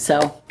hearing?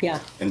 So, yeah.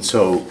 And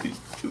so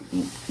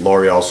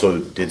Lauri also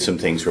did some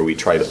things where we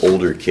tried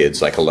older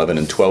kids, like 11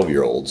 and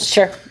 12-year-olds.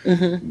 Sure.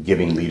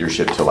 Giving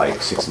leadership to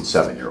like 6 and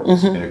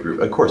 7-year-olds in a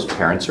group. Of course,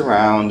 parents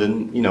around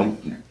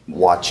and,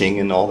 watching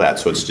and all that,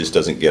 so it just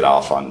doesn't get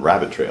off on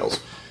rabbit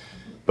trails.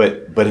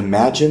 But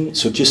imagine,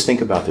 so just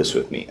think about this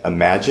with me.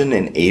 Imagine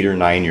an 8 or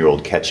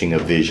 9-year-old catching a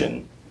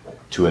vision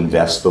to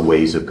invest the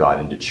ways of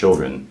God into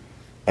children,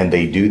 and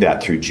they do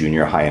that through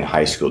junior high and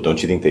high school.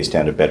 Don't you think they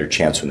stand a better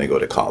chance when they go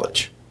to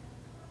college?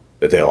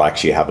 That they'll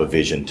actually have a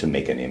vision to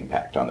make an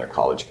impact on their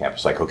college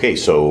campus. Like, okay,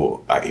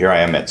 so here I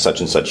am at such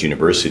and such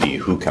university,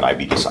 who can I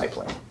be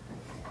discipling?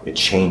 It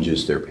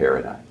changes their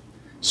paradigm.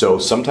 So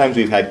sometimes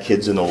we've had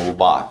kids in a little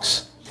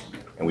box,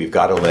 and we've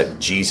got to let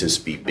Jesus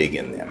be big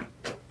in them,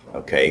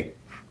 okay?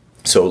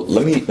 So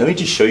let me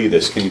just show you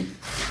this. Can you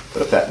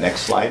put up that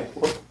next slide?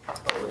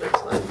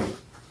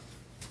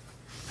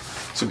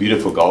 It's a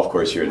beautiful golf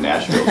course here in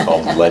Nashville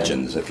called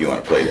Legends, if you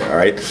want to play there, all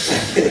right?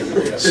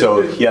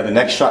 So, yeah, the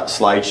next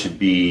slide should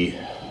be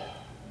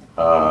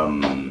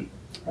kind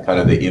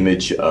of the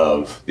image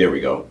of, there we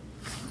go.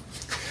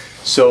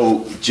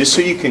 So just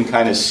so you can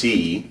kind of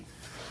see,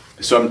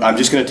 so I'm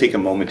just going to take a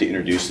moment to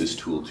introduce this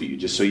tool to you,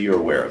 just so you're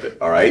aware of it,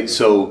 all right?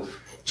 So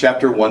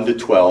chapter 1 to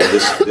 12,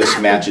 this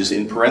matches,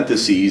 in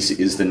parentheses,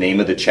 is the name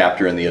of the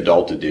chapter in the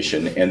adult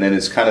edition, and then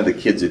it's kind of the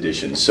kids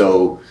edition.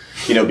 So,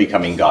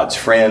 becoming God's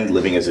friend,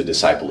 living as a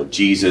disciple of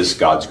Jesus,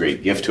 God's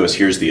great gift to us.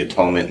 Here's the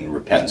atonement and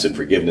repentance and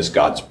forgiveness,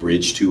 God's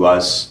bridge to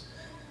us.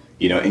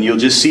 And you'll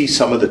just see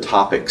some of the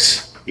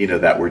topics,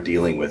 that we're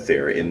dealing with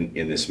there in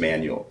this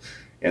manual.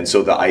 And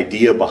so the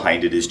idea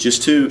behind it is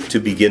just to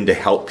begin to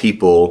help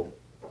people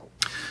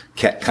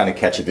kind of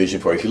catch a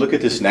vision for it. If you look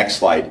at this next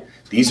slide,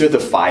 these are the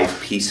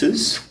 5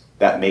 pieces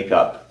that make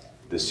up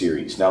the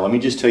series. Now, let me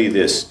just tell you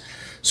this.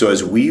 So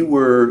as we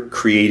were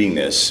creating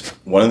this,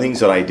 one of the things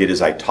that I did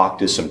is I talked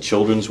to some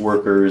children's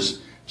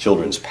workers,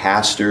 children's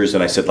pastors,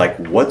 and I said, like,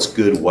 what's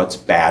good, what's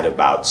bad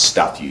about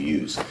stuff you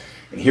use?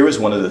 And here was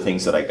one of the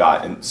things that I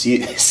got, and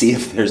see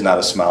if there's not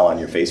a smile on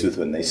your face with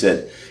when they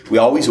said, we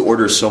always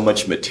order so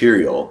much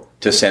material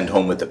to send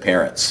home with the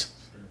parents.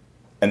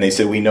 And they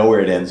said, we know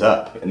where it ends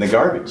up, in the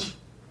garbage.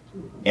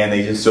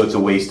 And so it's a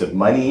waste of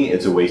money,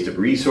 it's a waste of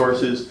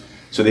resources.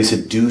 So they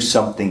said, do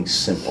something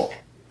simple.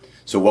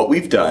 So what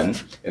we've done,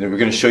 and we're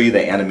going to show you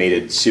the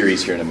animated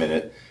series here in a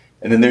minute,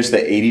 and then there's the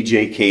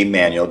 80JK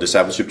manual,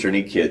 Discipleship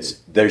Journey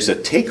Kids. There's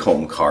a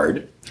take-home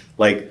card.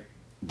 Like,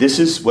 this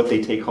is what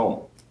they take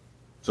home.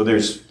 So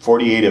there's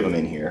 48 of them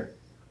in here.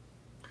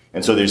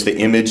 And so there's the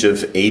image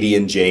of 80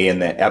 and J,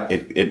 and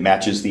it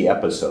matches the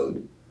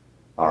episode.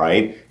 All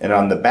right? And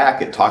on the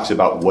back, it talks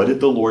about what did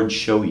the Lord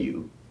show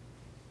you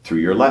through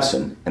your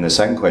lesson. And the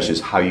second question is,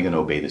 how are you going to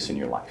obey this in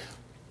your life?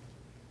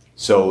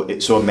 So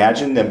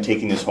imagine them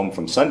taking this home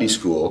from Sunday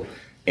school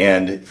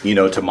and,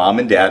 to mom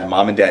and dad,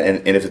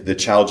 and if the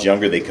child's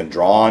younger, they can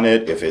draw on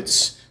it. If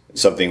it's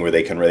something where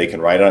they can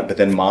write on it, but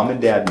then mom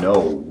and dad know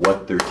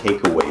what their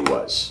takeaway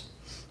was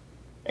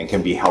and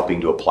can be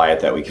helping to apply it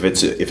that week.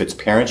 If it's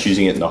parents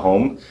using it in the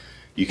home,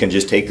 you can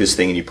just take this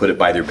thing and you put it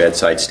by their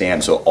bedside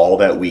stand. So all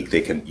that week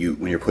when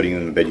you're putting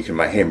them in bed, you can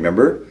hey,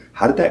 remember,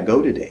 how did that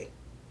go today?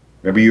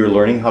 Remember, you were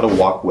learning how to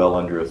walk well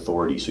under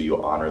authority so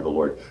you honor the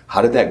Lord.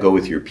 How did that go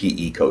with your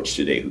PE coach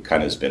today, who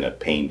kind of has been a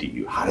pain to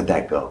you? How did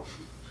that go?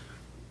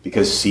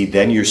 Because,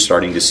 then you're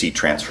starting to see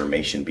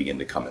transformation begin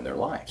to come in their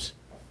lives.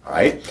 All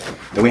right?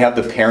 Then we have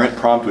the parent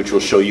prompt, which will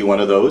show you one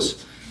of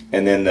those.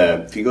 And then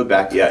if you go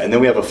back, and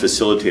then we have a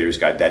facilitator's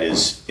guide that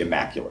is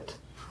immaculate.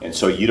 And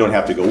so you don't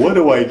have to go, what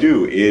do I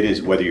do? It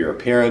is, whether you're a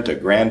parent, a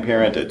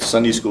grandparent, a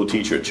Sunday school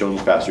teacher, a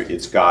children's pastor,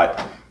 it's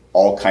got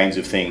all kinds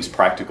of things,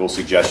 practical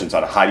suggestions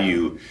on how do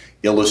you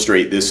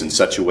illustrate this in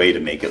such a way to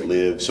make it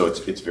live. So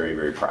it's very,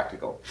 very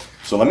practical.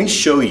 So let me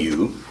show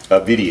you a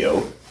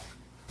video.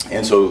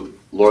 And so,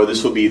 Laura,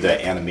 this will be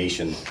the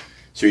animation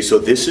series. So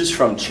this is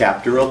from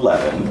chapter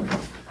 11,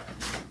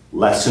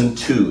 lesson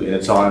 2, and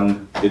it's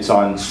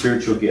on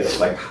spiritual gifts.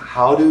 Like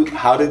how do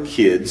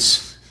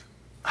kids,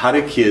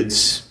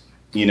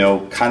 you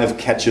know, kind of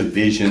catch a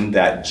vision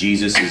that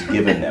Jesus has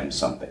given them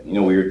something. You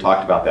know, we were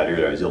talked about that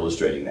earlier. I was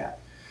illustrating that.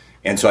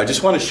 And so I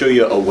just want to show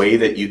you a way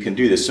that you can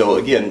do this. So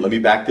again, let me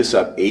back this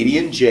up. 80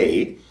 and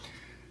Jay,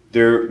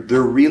 they're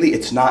really,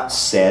 it's not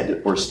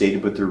said or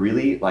stated, but they're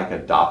really like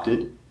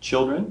adopted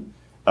children.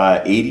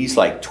 80's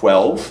like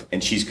 12,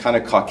 and she's kind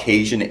of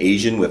Caucasian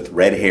Asian with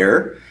red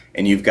hair.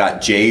 And you've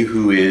got Jay,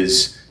 who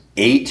is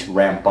 8,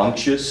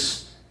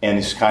 rambunctious, and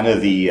is kind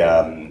of the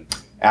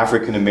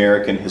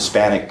African-American,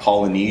 Hispanic,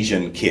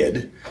 Polynesian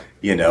kid,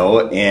 you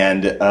know,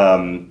 and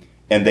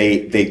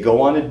they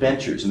go on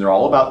adventures, and they're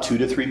all about 2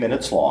 to 3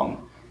 minutes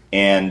long.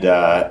 And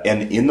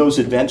in those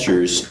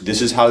adventures,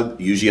 this is how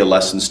usually a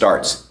lesson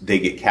starts. They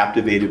get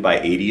captivated by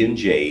 80 and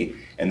Jay,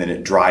 and then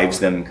it drives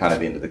them kind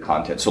of into the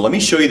content. So let me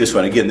show you this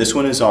one. Again, this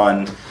one is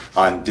on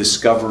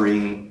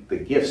discovering the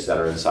gifts that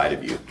are inside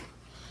of you.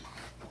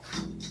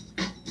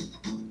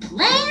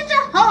 Land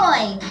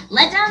ahoy!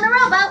 Let down the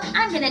rowboat.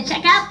 I'm gonna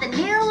check out the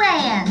new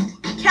land.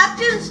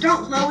 Captains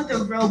don't lower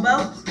the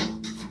rowboats.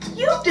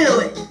 You do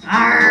it.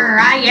 Arr,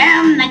 I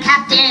am the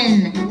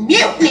captain.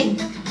 Mutiny!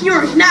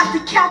 You're not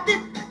the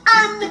captain.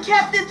 I'm the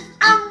captain.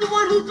 I'm the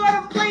one who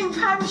thought of playing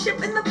pirate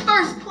ship in the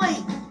first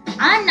place.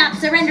 I'm not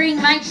surrendering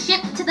my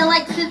ship to the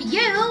likes of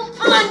you.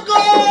 On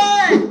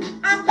guard!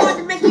 I'm going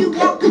to make you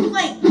walk the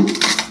plank.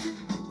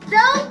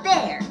 So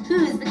there.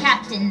 Who's the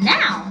captain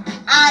now?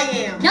 I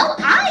am. No,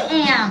 I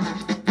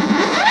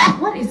am.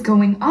 What is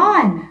going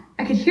on?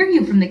 I could hear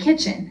you from the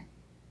kitchen.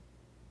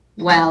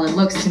 Well, it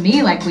looks to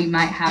me like we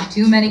might have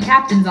too many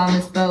captains on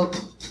this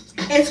boat.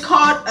 It's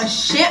called a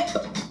ship,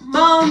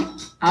 Mom.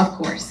 Of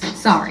course.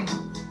 Sorry.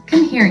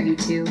 Come here, you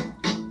two.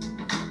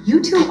 You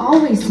two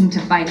always seem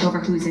to fight over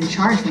who's in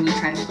charge when you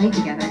try to play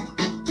together.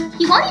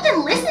 He won't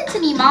even listen to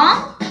me,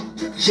 Mom.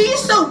 She's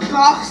so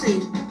bossy.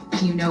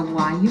 Do you know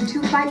why you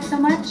two fight so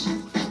much?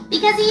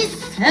 Because he's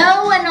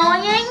so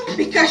annoying.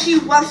 Because she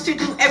wants to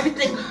do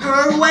everything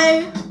her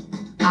way.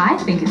 I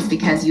think it's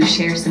because you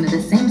share some of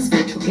the same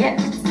spiritual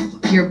gifts.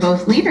 You're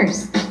both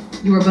leaders.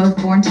 You were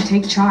both born to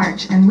take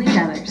charge and lead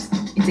others.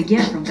 It's a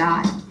gift from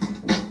God.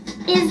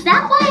 Is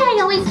that why I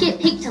always get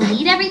picked to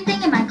lead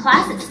everything in my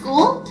class at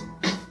school?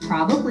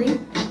 Probably.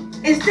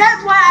 Is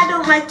that why I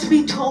don't like to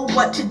be told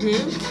what to do?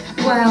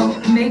 Well,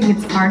 maybe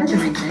it's part of the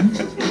reason.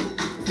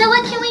 So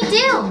what can we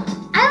do?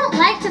 I don't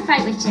like to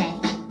fight with Jay.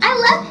 I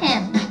love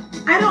him.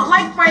 I don't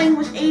like fighting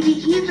with 80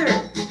 either.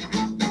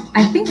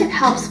 I think it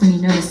helps when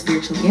you know the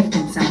spiritual gift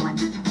in someone.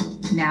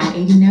 Now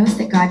 80 knows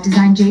that God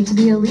designed Jay to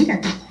be a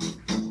leader.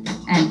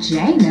 And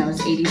Jay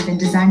knows 80's been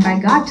designed by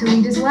God to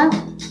lead as well.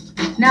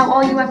 Now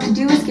all you have to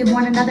do is give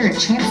one another a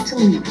chance to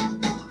lead.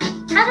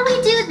 How do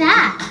we do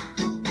that?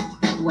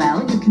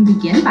 Well, you can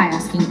begin by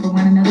asking for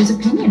one another's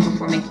opinion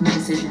before making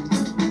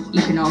decisions.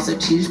 You can also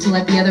choose to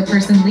let the other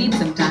person lead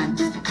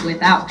sometimes,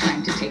 without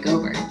trying to take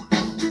over.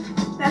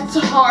 That's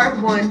a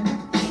hard one.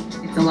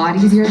 It's a lot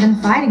easier than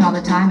fighting all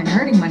the time and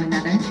hurting one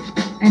another.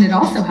 And it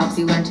also helps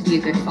you learn to be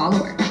a good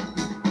follower.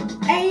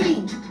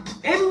 80,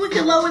 maybe we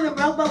can lower the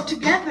rowboat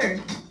together.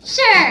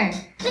 Sure.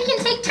 We can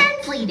take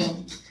turns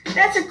leading.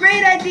 That's a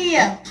great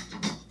idea.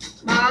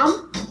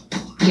 Mom,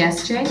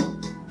 Yes, Jay?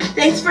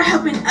 thanks for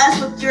helping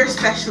us with your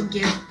special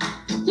gift.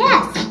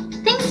 Yes.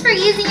 Thanks for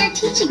using your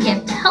teaching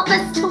gift to help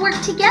us to work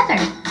together.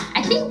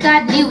 I think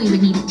God knew we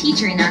would need a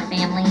teacher in our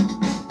family.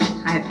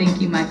 I think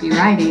you might be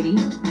right, 80.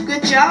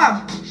 Good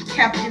job,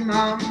 Captain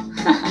Mom.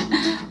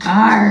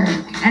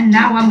 Arrgh, and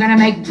now I'm gonna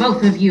make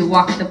both of you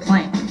walk the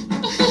plank.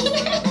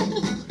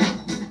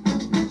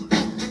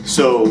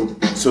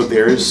 So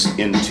there's,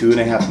 in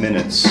 2.5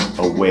 minutes,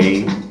 a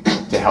way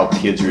to help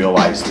kids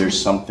realize there's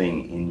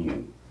something in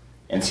you.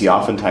 And see,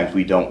 oftentimes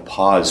we don't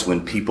pause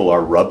when people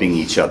are rubbing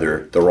each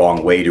other the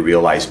wrong way to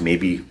realize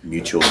maybe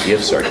mutual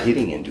gifts are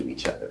hitting into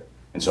each other.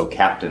 And so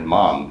Captain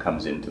Mom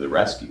comes into the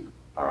rescue,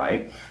 all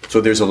right? So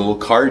there's a little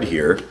card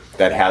here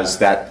that has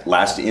that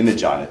last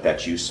image on it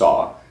that you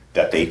saw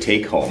that they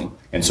take home.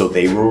 And so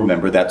they will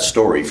remember that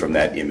story from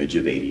that image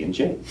of 80 and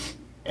Jay.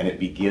 And it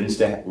begins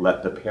to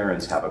let the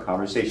parents have a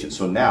conversation.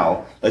 So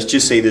now, let's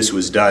just say this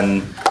was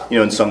done,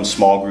 in some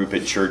small group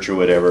at church or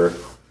whatever.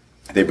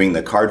 They bring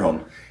the card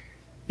home.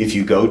 If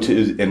you go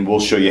to, and we'll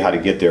show you how to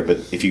get there, but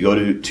if you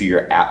go to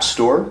your app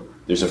store,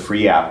 there's a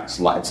free app. It's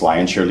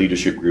Lion Share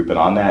Leadership Group. And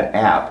on that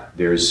app,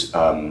 there's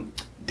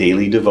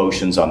daily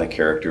devotions on the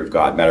character of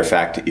God. Matter of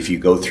fact, if you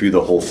go through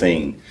the whole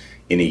thing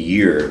in a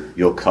year,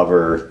 you'll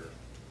cover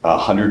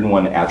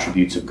 101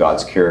 attributes of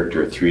God's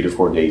character, 3 to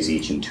 4 days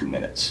each in 2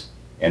 minutes.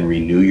 and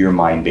renew your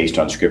mind based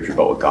on Scripture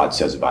about what God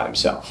says about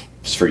himself.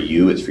 It's for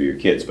you, it's for your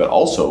kids, but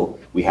also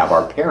we have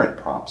our parent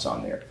prompts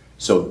on there.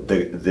 So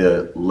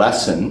the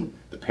lesson,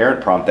 the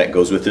parent prompt that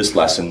goes with this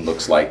lesson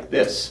looks like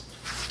this.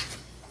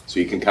 So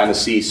you can kind of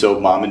see, so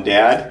mom and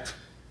dad,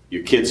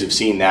 your kids have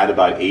seen that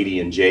about 80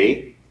 and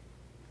Jay.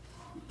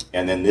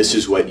 And then this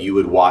is what you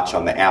would watch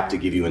on the app to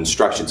give you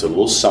instructions, a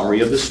little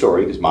summary of the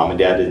story, because mom and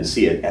dad didn't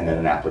see it, and then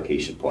an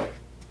application point.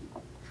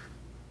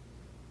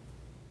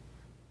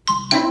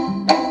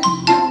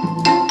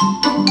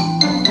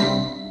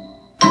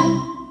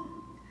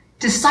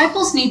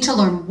 Disciples need to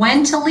learn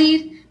when to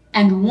lead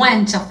and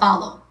when to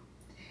follow.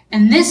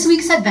 In this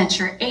week's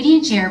adventure, Adie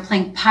and Jay are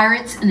playing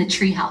pirates in the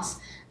treehouse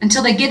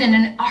until they get in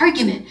an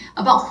argument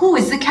about who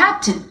is the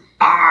captain.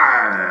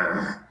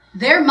 Arr!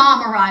 Their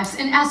mom arrives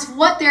and asks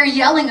what they're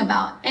yelling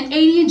about, and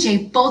Adie and Jay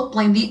both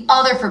blame the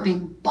other for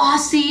being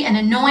bossy and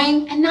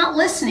annoying and not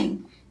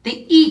listening.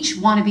 They each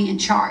want to be in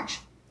charge.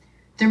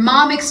 Their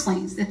mom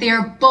explains that they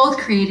are both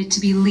created to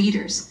be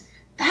leaders.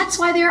 That's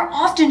why they are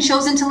often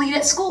chosen to lead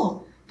at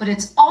school, but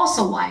it's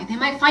also why they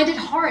might find it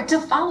hard to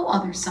follow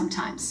others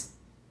sometimes.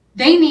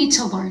 They need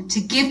to learn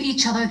to give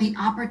each other the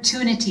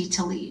opportunity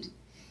to lead.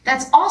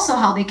 That's also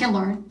how they can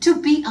learn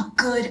to be a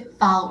good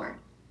follower.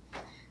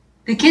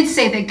 The kids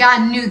say that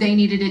God knew they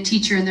needed a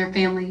teacher in their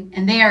family,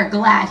 and they are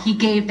glad he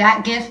gave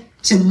that gift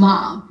to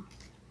mom.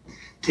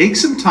 Take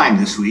some time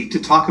this week to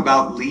talk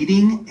about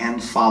leading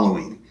and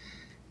following.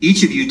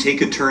 Each of you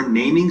take a turn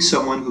naming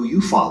someone who you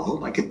follow,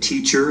 like a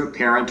teacher, a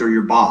parent, or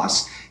your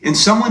boss, and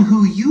someone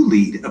who you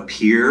lead, a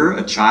peer,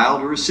 a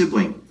child, or a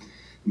sibling.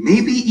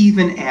 Maybe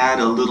even add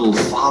a little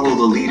follow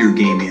the leader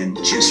game in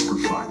just for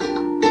fun.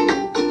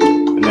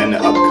 And then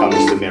up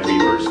comes the memory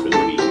verse for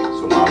the week.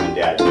 So mom and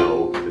dad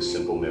know the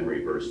simple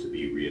memory verse to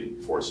be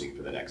reinforcing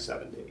for the next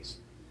 7 days.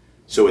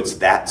 So it's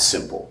that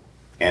simple,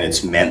 and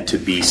it's meant to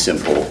be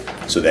simple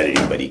so that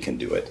anybody can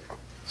do it.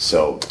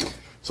 So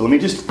let me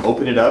just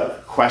open it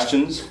up.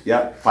 Questions?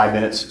 Yeah, 5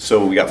 minutes.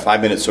 So we got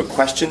 5 minutes. So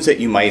questions that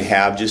you might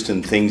have just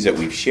in things that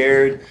we've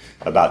shared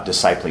about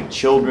discipling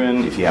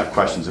children. If you have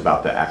questions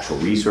about the actual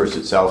resource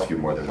itself, you're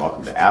more than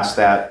welcome to ask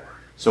that.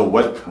 So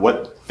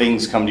what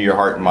things come to your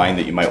heart and mind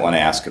that you might want to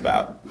ask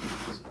about?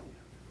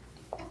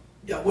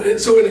 Yeah, when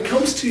it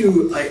comes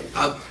to, I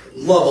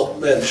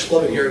just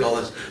loving hearing all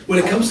this. When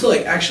it comes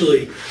to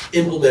actually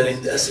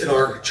implementing this in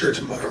our church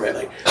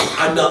environment,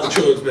 I'm not the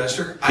children's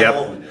minister.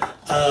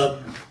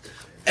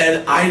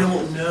 And I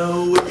don't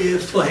know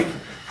if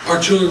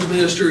our children's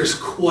minister is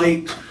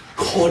quite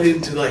caught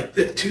into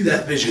to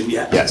that vision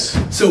yet. Yes.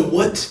 So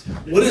what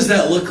does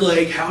that look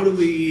like? How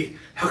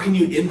can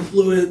you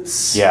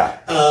influence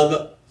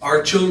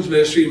our children's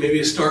ministry maybe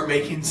to start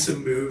making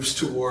some moves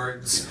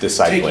towards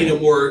taking a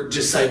more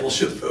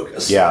discipleship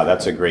focus? Yeah,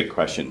 that's a great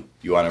question.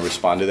 You want to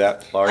respond to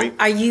that, Lauri?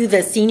 Are you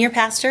the senior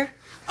pastor?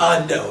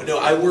 No,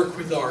 I work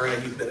with our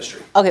youth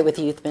ministry. Okay, with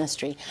the youth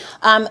ministry.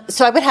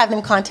 So I would have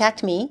them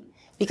contact me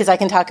because I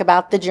can talk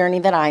about the journey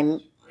that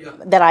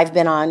I've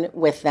been on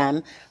with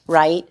them,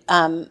 right?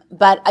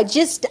 But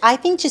I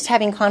think just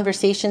having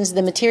conversations,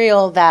 the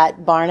material that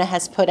Barna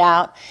has put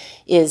out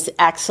is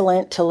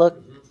excellent to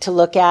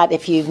look at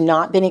if you've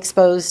not been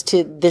exposed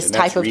to this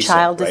type of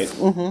child,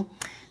 right?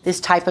 This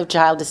type of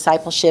child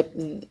discipleship.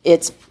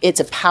 It's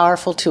a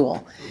powerful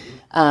tool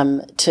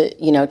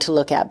to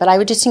look at. But I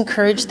would just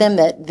encourage them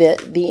that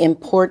the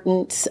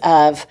importance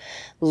of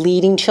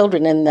leading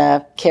children in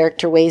the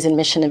character, ways, and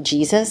mission of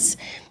Jesus,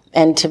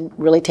 and to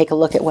really take a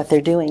look at what they're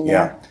doing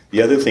there. Yeah.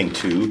 The other thing,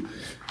 too,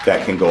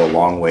 that can go a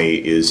long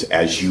way is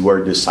as you are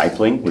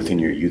discipling within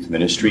your youth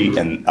ministry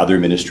and other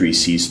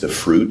ministries sees the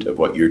fruit of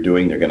what you're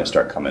doing, they're going to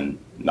start coming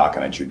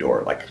knocking at your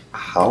door.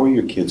 How are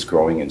your kids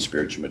growing in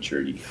spiritual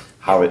maturity?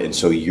 And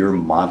so you're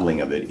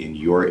modeling of it in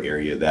your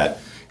area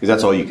because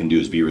that's all you can do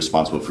is be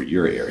responsible for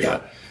your area.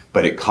 Yeah.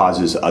 But it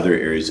causes other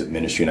areas of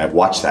ministry. And I've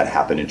watched that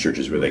happen in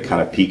churches where they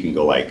kind of peek and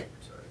go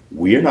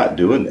we're not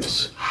doing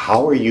this.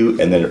 How are you?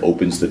 And then it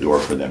opens the door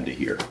for them to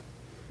hear.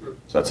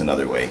 So that's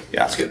another way. Yeah,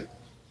 that's good.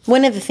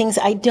 One of the things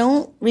I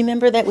don't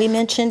remember that we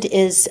mentioned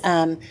is,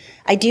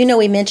 I do know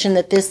we mentioned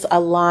that this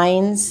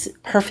aligns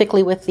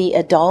perfectly with the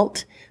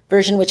adult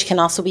version, which can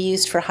also be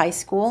used for high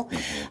school.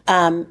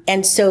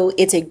 And so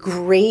it's a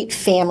great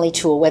family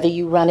tool, whether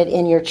you run it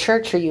in your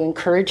church or you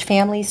encourage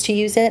families to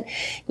use it.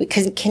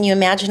 Because can you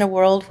imagine a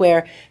world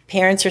where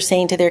parents are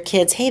saying to their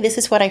kids, hey, this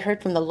is what I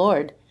heard from the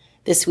Lord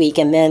this week,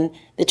 and then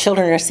the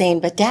children are saying,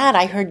 but Dad,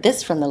 I heard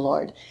this from the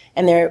Lord.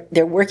 And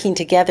they're working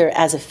together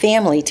as a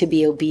family to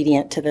be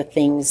obedient to the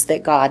things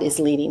that God is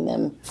leading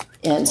them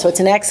in. So it's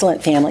an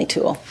excellent family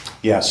tool.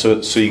 Yeah, so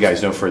you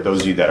guys know, for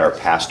those of you that are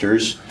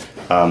pastors,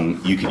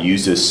 you can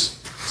use this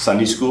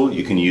Sunday school,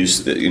 you can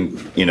use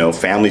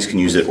families can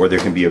use it, or there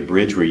can be a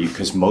bridge where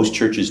because most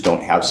churches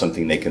don't have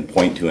something they can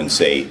point to and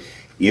say,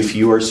 if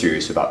you are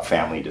serious about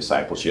family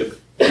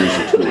discipleship, here's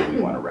a tool we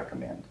want to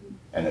recommend.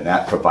 And then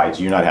that provides,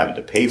 you're not having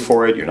to pay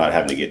for it, you're not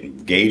having to get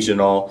engaged and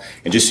all.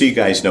 And just so you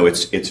guys know,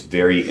 it's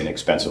very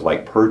inexpensive,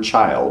 like per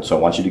child. So I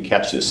want you to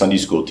catch this. Sunday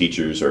school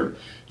teachers or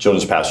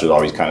children's pastors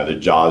always kind of, the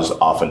jaws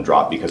often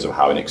drop because of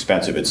how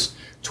inexpensive. It's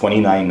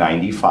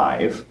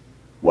 $29.95.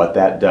 What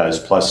that does,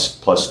 plus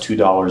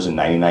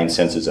 $2.99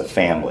 as a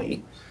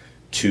family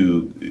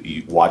to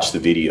watch the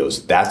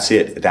videos. That's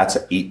it. That's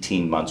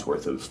 18 months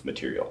worth of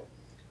material.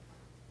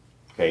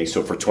 Okay,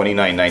 so for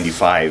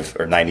 $29.95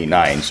 or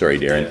 $99, sorry,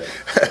 Darren,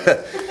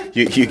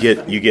 you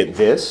get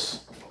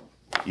this,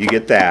 you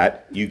get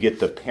that, you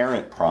get the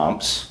parent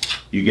prompts,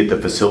 you get the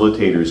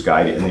facilitator's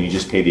guide, and then you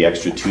just pay the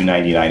extra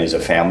 $2.99 as a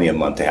family a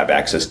month to have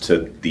access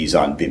to these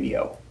on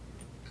Vimeo.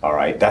 All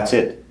right, that's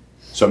it.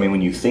 So I mean,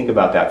 when you think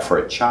about that for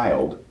a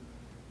child,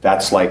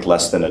 that's like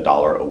less than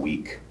 $1 a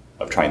week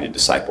of trying to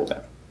disciple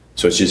them.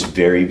 So it's just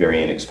very,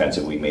 very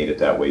inexpensive. We made it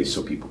that way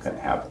so people can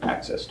have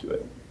access to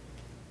it.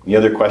 Any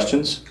other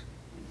questions?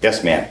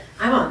 Yes, ma'am.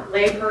 I'm a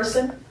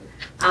layperson,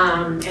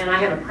 and I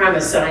have a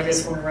premise, and I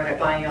just want to run it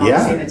by you all Yeah.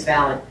 to see if it's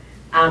valid,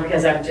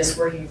 because I'm just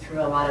working through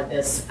a lot of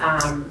this.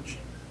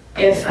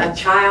 If a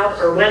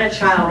child, or when a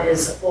child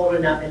is old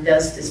enough and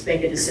does just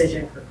make a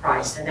decision for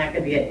Christ, and that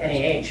could be at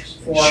any age,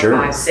 4, Sure.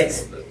 5,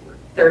 6,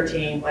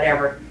 13,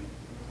 whatever.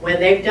 When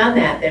they've done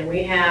that, then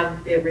we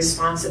have the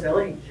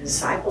responsibility to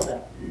disciple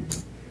them.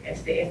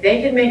 If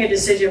they can make a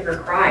decision for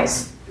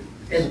Christ,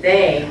 then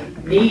they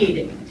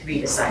need to be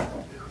discipled.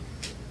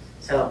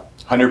 So,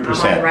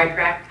 100%. I'm on the right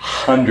track?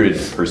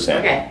 100%.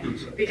 Okay,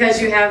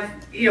 because you have,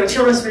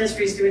 children's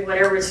ministries doing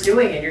whatever it's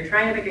doing, and you're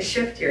trying to make a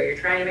shift here, you're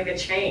trying to make a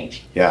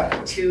change Yeah.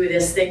 to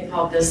this thing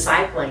called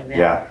discipling them,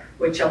 Yeah.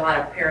 which a lot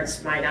of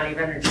parents might not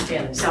even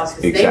understand themselves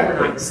because Exactly.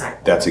 they were not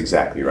discipled. That's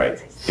exactly right.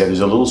 Yeah, there's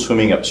a little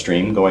swimming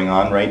upstream going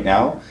on right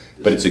now,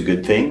 but it's a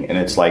good thing. And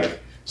it's like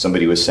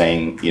somebody was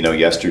saying,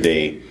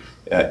 yesterday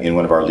in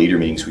one of our leader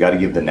meetings, we got to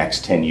give the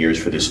next 10 years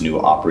for this new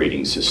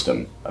operating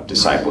system of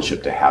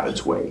discipleship to have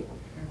its way.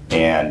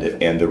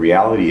 And the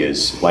reality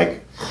is,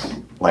 like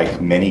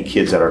many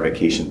kids at our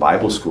vacation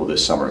Bible school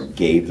this summer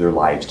gave their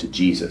lives to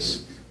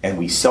Jesus. And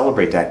we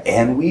celebrate that,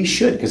 and we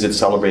should, because it's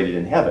celebrated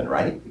in heaven,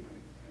 right?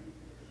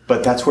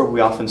 But that's where we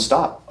often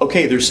stop.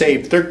 Okay, they're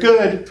saved, they're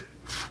good.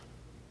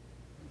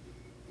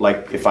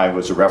 Like if I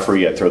was a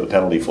referee, I'd throw the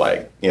penalty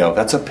flag.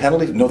 That's a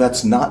penalty. No,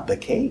 that's not the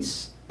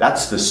case.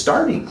 That's the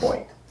starting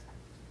point.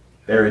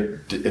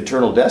 Their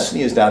eternal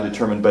destiny is now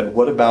determined, but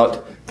what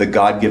about the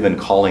God-given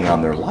calling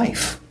on their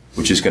life,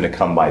 which is going to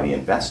come by the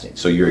investing?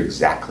 So you're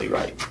exactly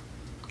right.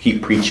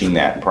 Keep preaching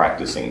that,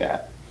 practicing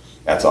that.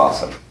 That's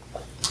awesome.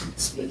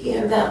 Speaking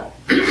of that,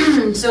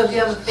 so if you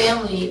have a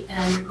family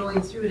and you're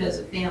going through it as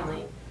a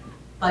family,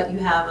 but you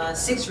have a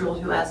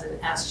 6-year-old who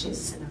hasn't asked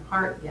Jesus in their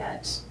heart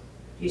yet,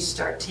 do you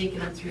start taking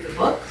them through the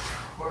book,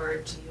 or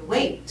do you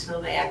wait till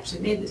they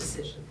actually made the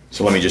decision?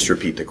 So let me just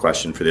repeat the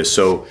question for this.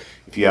 So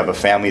if you have a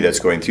family that's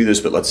going through this,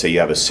 but let's say you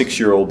have a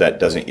 6-year-old that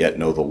doesn't yet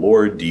know the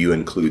Lord, do you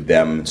include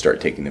them and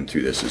start taking them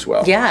through this as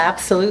well? Yeah,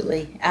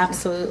 absolutely.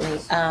 Absolutely.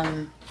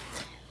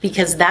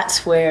 Because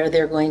that's where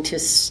they're going to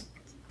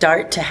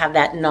start to have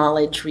that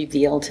knowledge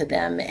revealed to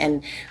them.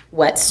 And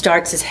what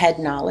starts as head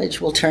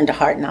knowledge will turn to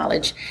heart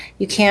knowledge.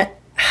 You can't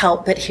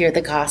help but hear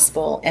the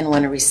gospel and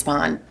want to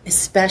respond,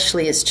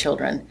 especially as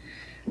children,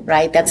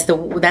 right? That's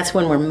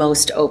when we're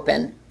most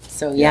open.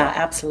 So yeah,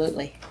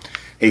 absolutely.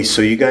 Hey,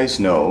 so you guys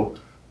know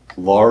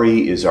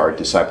Lauri is our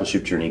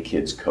Discipleship Journey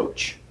Kids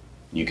coach.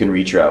 You can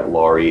reach her at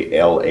Lauri,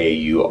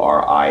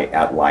 Lauri,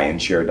 at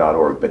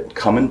lionshare.org. But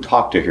come and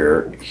talk to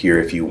her here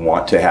if you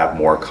want to have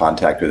more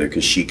contact with her,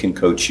 because she can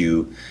coach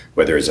you,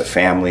 whether as a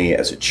family,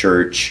 as a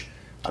church,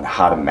 on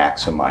how to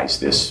maximize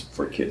this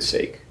for kids'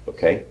 sake,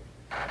 okay?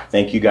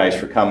 Thank you guys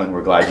for coming.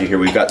 We're glad you're here.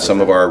 We've got some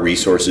of our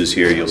resources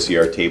here. You'll see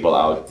our table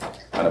out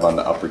kind of on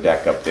the upper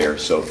deck up there.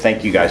 So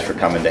thank you guys for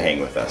coming to hang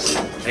with us.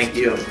 Thank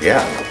you.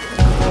 Yeah.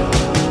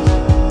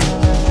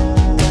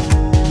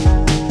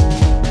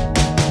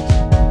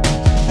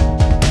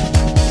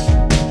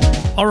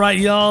 All right,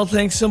 y'all.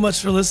 Thanks so much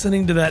for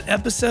listening to that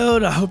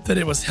episode. I hope that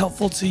it was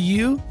helpful to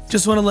you.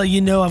 Just want to let you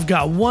know I've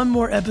got one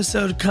more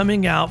episode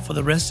coming out for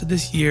the rest of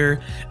this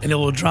year, and it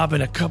will drop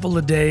in a couple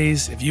of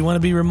days. If you want to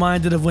be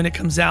reminded of when it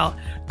comes out,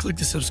 click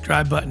the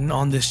subscribe button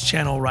on this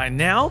channel right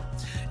now,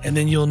 and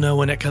then you'll know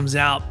when it comes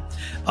out.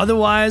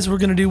 Otherwise, we're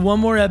going to do one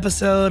more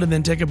episode and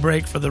then take a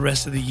break for the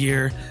rest of the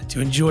year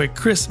to enjoy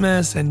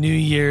Christmas and New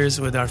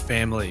Year's with our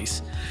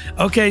families.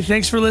 Okay,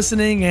 thanks for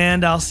listening,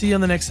 and I'll see you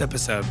on the next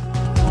episode.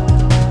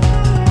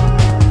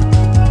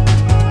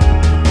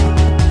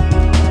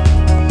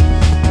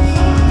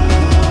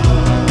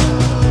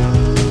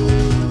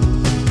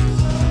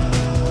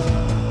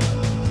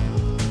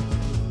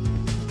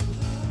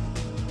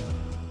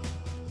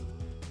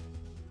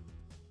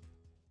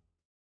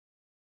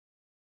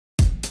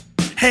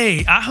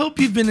 Hey, I hope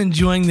you've been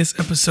enjoying this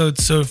episode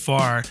so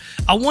far.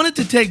 I wanted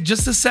to take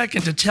just a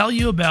second to tell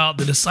you about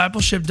the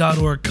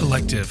discipleship.org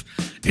collective.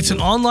 It's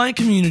an online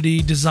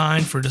community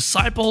designed for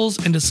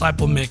disciples and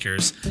disciple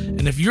makers.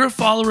 And if you're a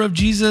follower of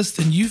Jesus,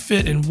 then you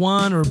fit in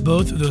one or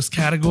both of those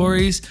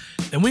categories.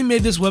 And we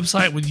made this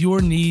website with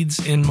your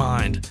needs in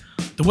mind.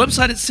 The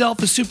website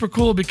itself is super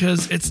cool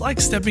because it's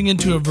like stepping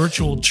into a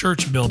virtual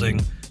church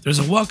building. There's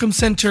a welcome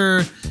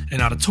center,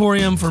 an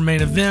auditorium for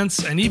main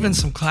events, and even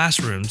some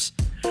classrooms.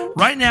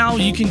 Right now,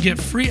 you can get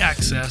free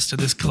access to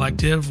this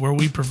collective where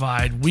we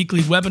provide weekly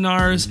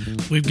webinars,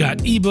 we've got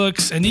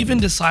ebooks, and even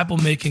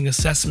disciple-making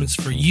assessments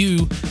for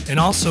you and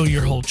also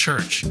your whole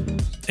church.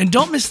 And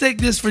don't mistake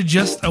this for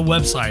just a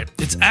website.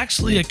 It's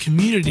actually a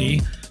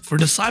community for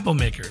disciple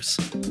makers.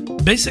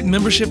 Basic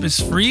membership is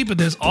free, but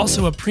there's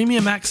also a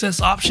premium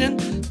access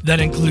option that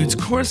includes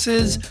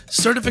courses,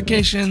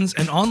 certifications,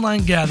 and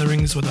online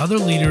gatherings with other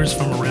leaders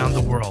from around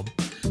the world.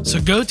 So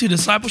go to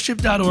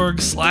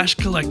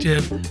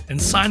discipleship.org/collective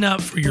and sign up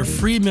for your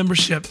free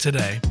membership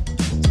today.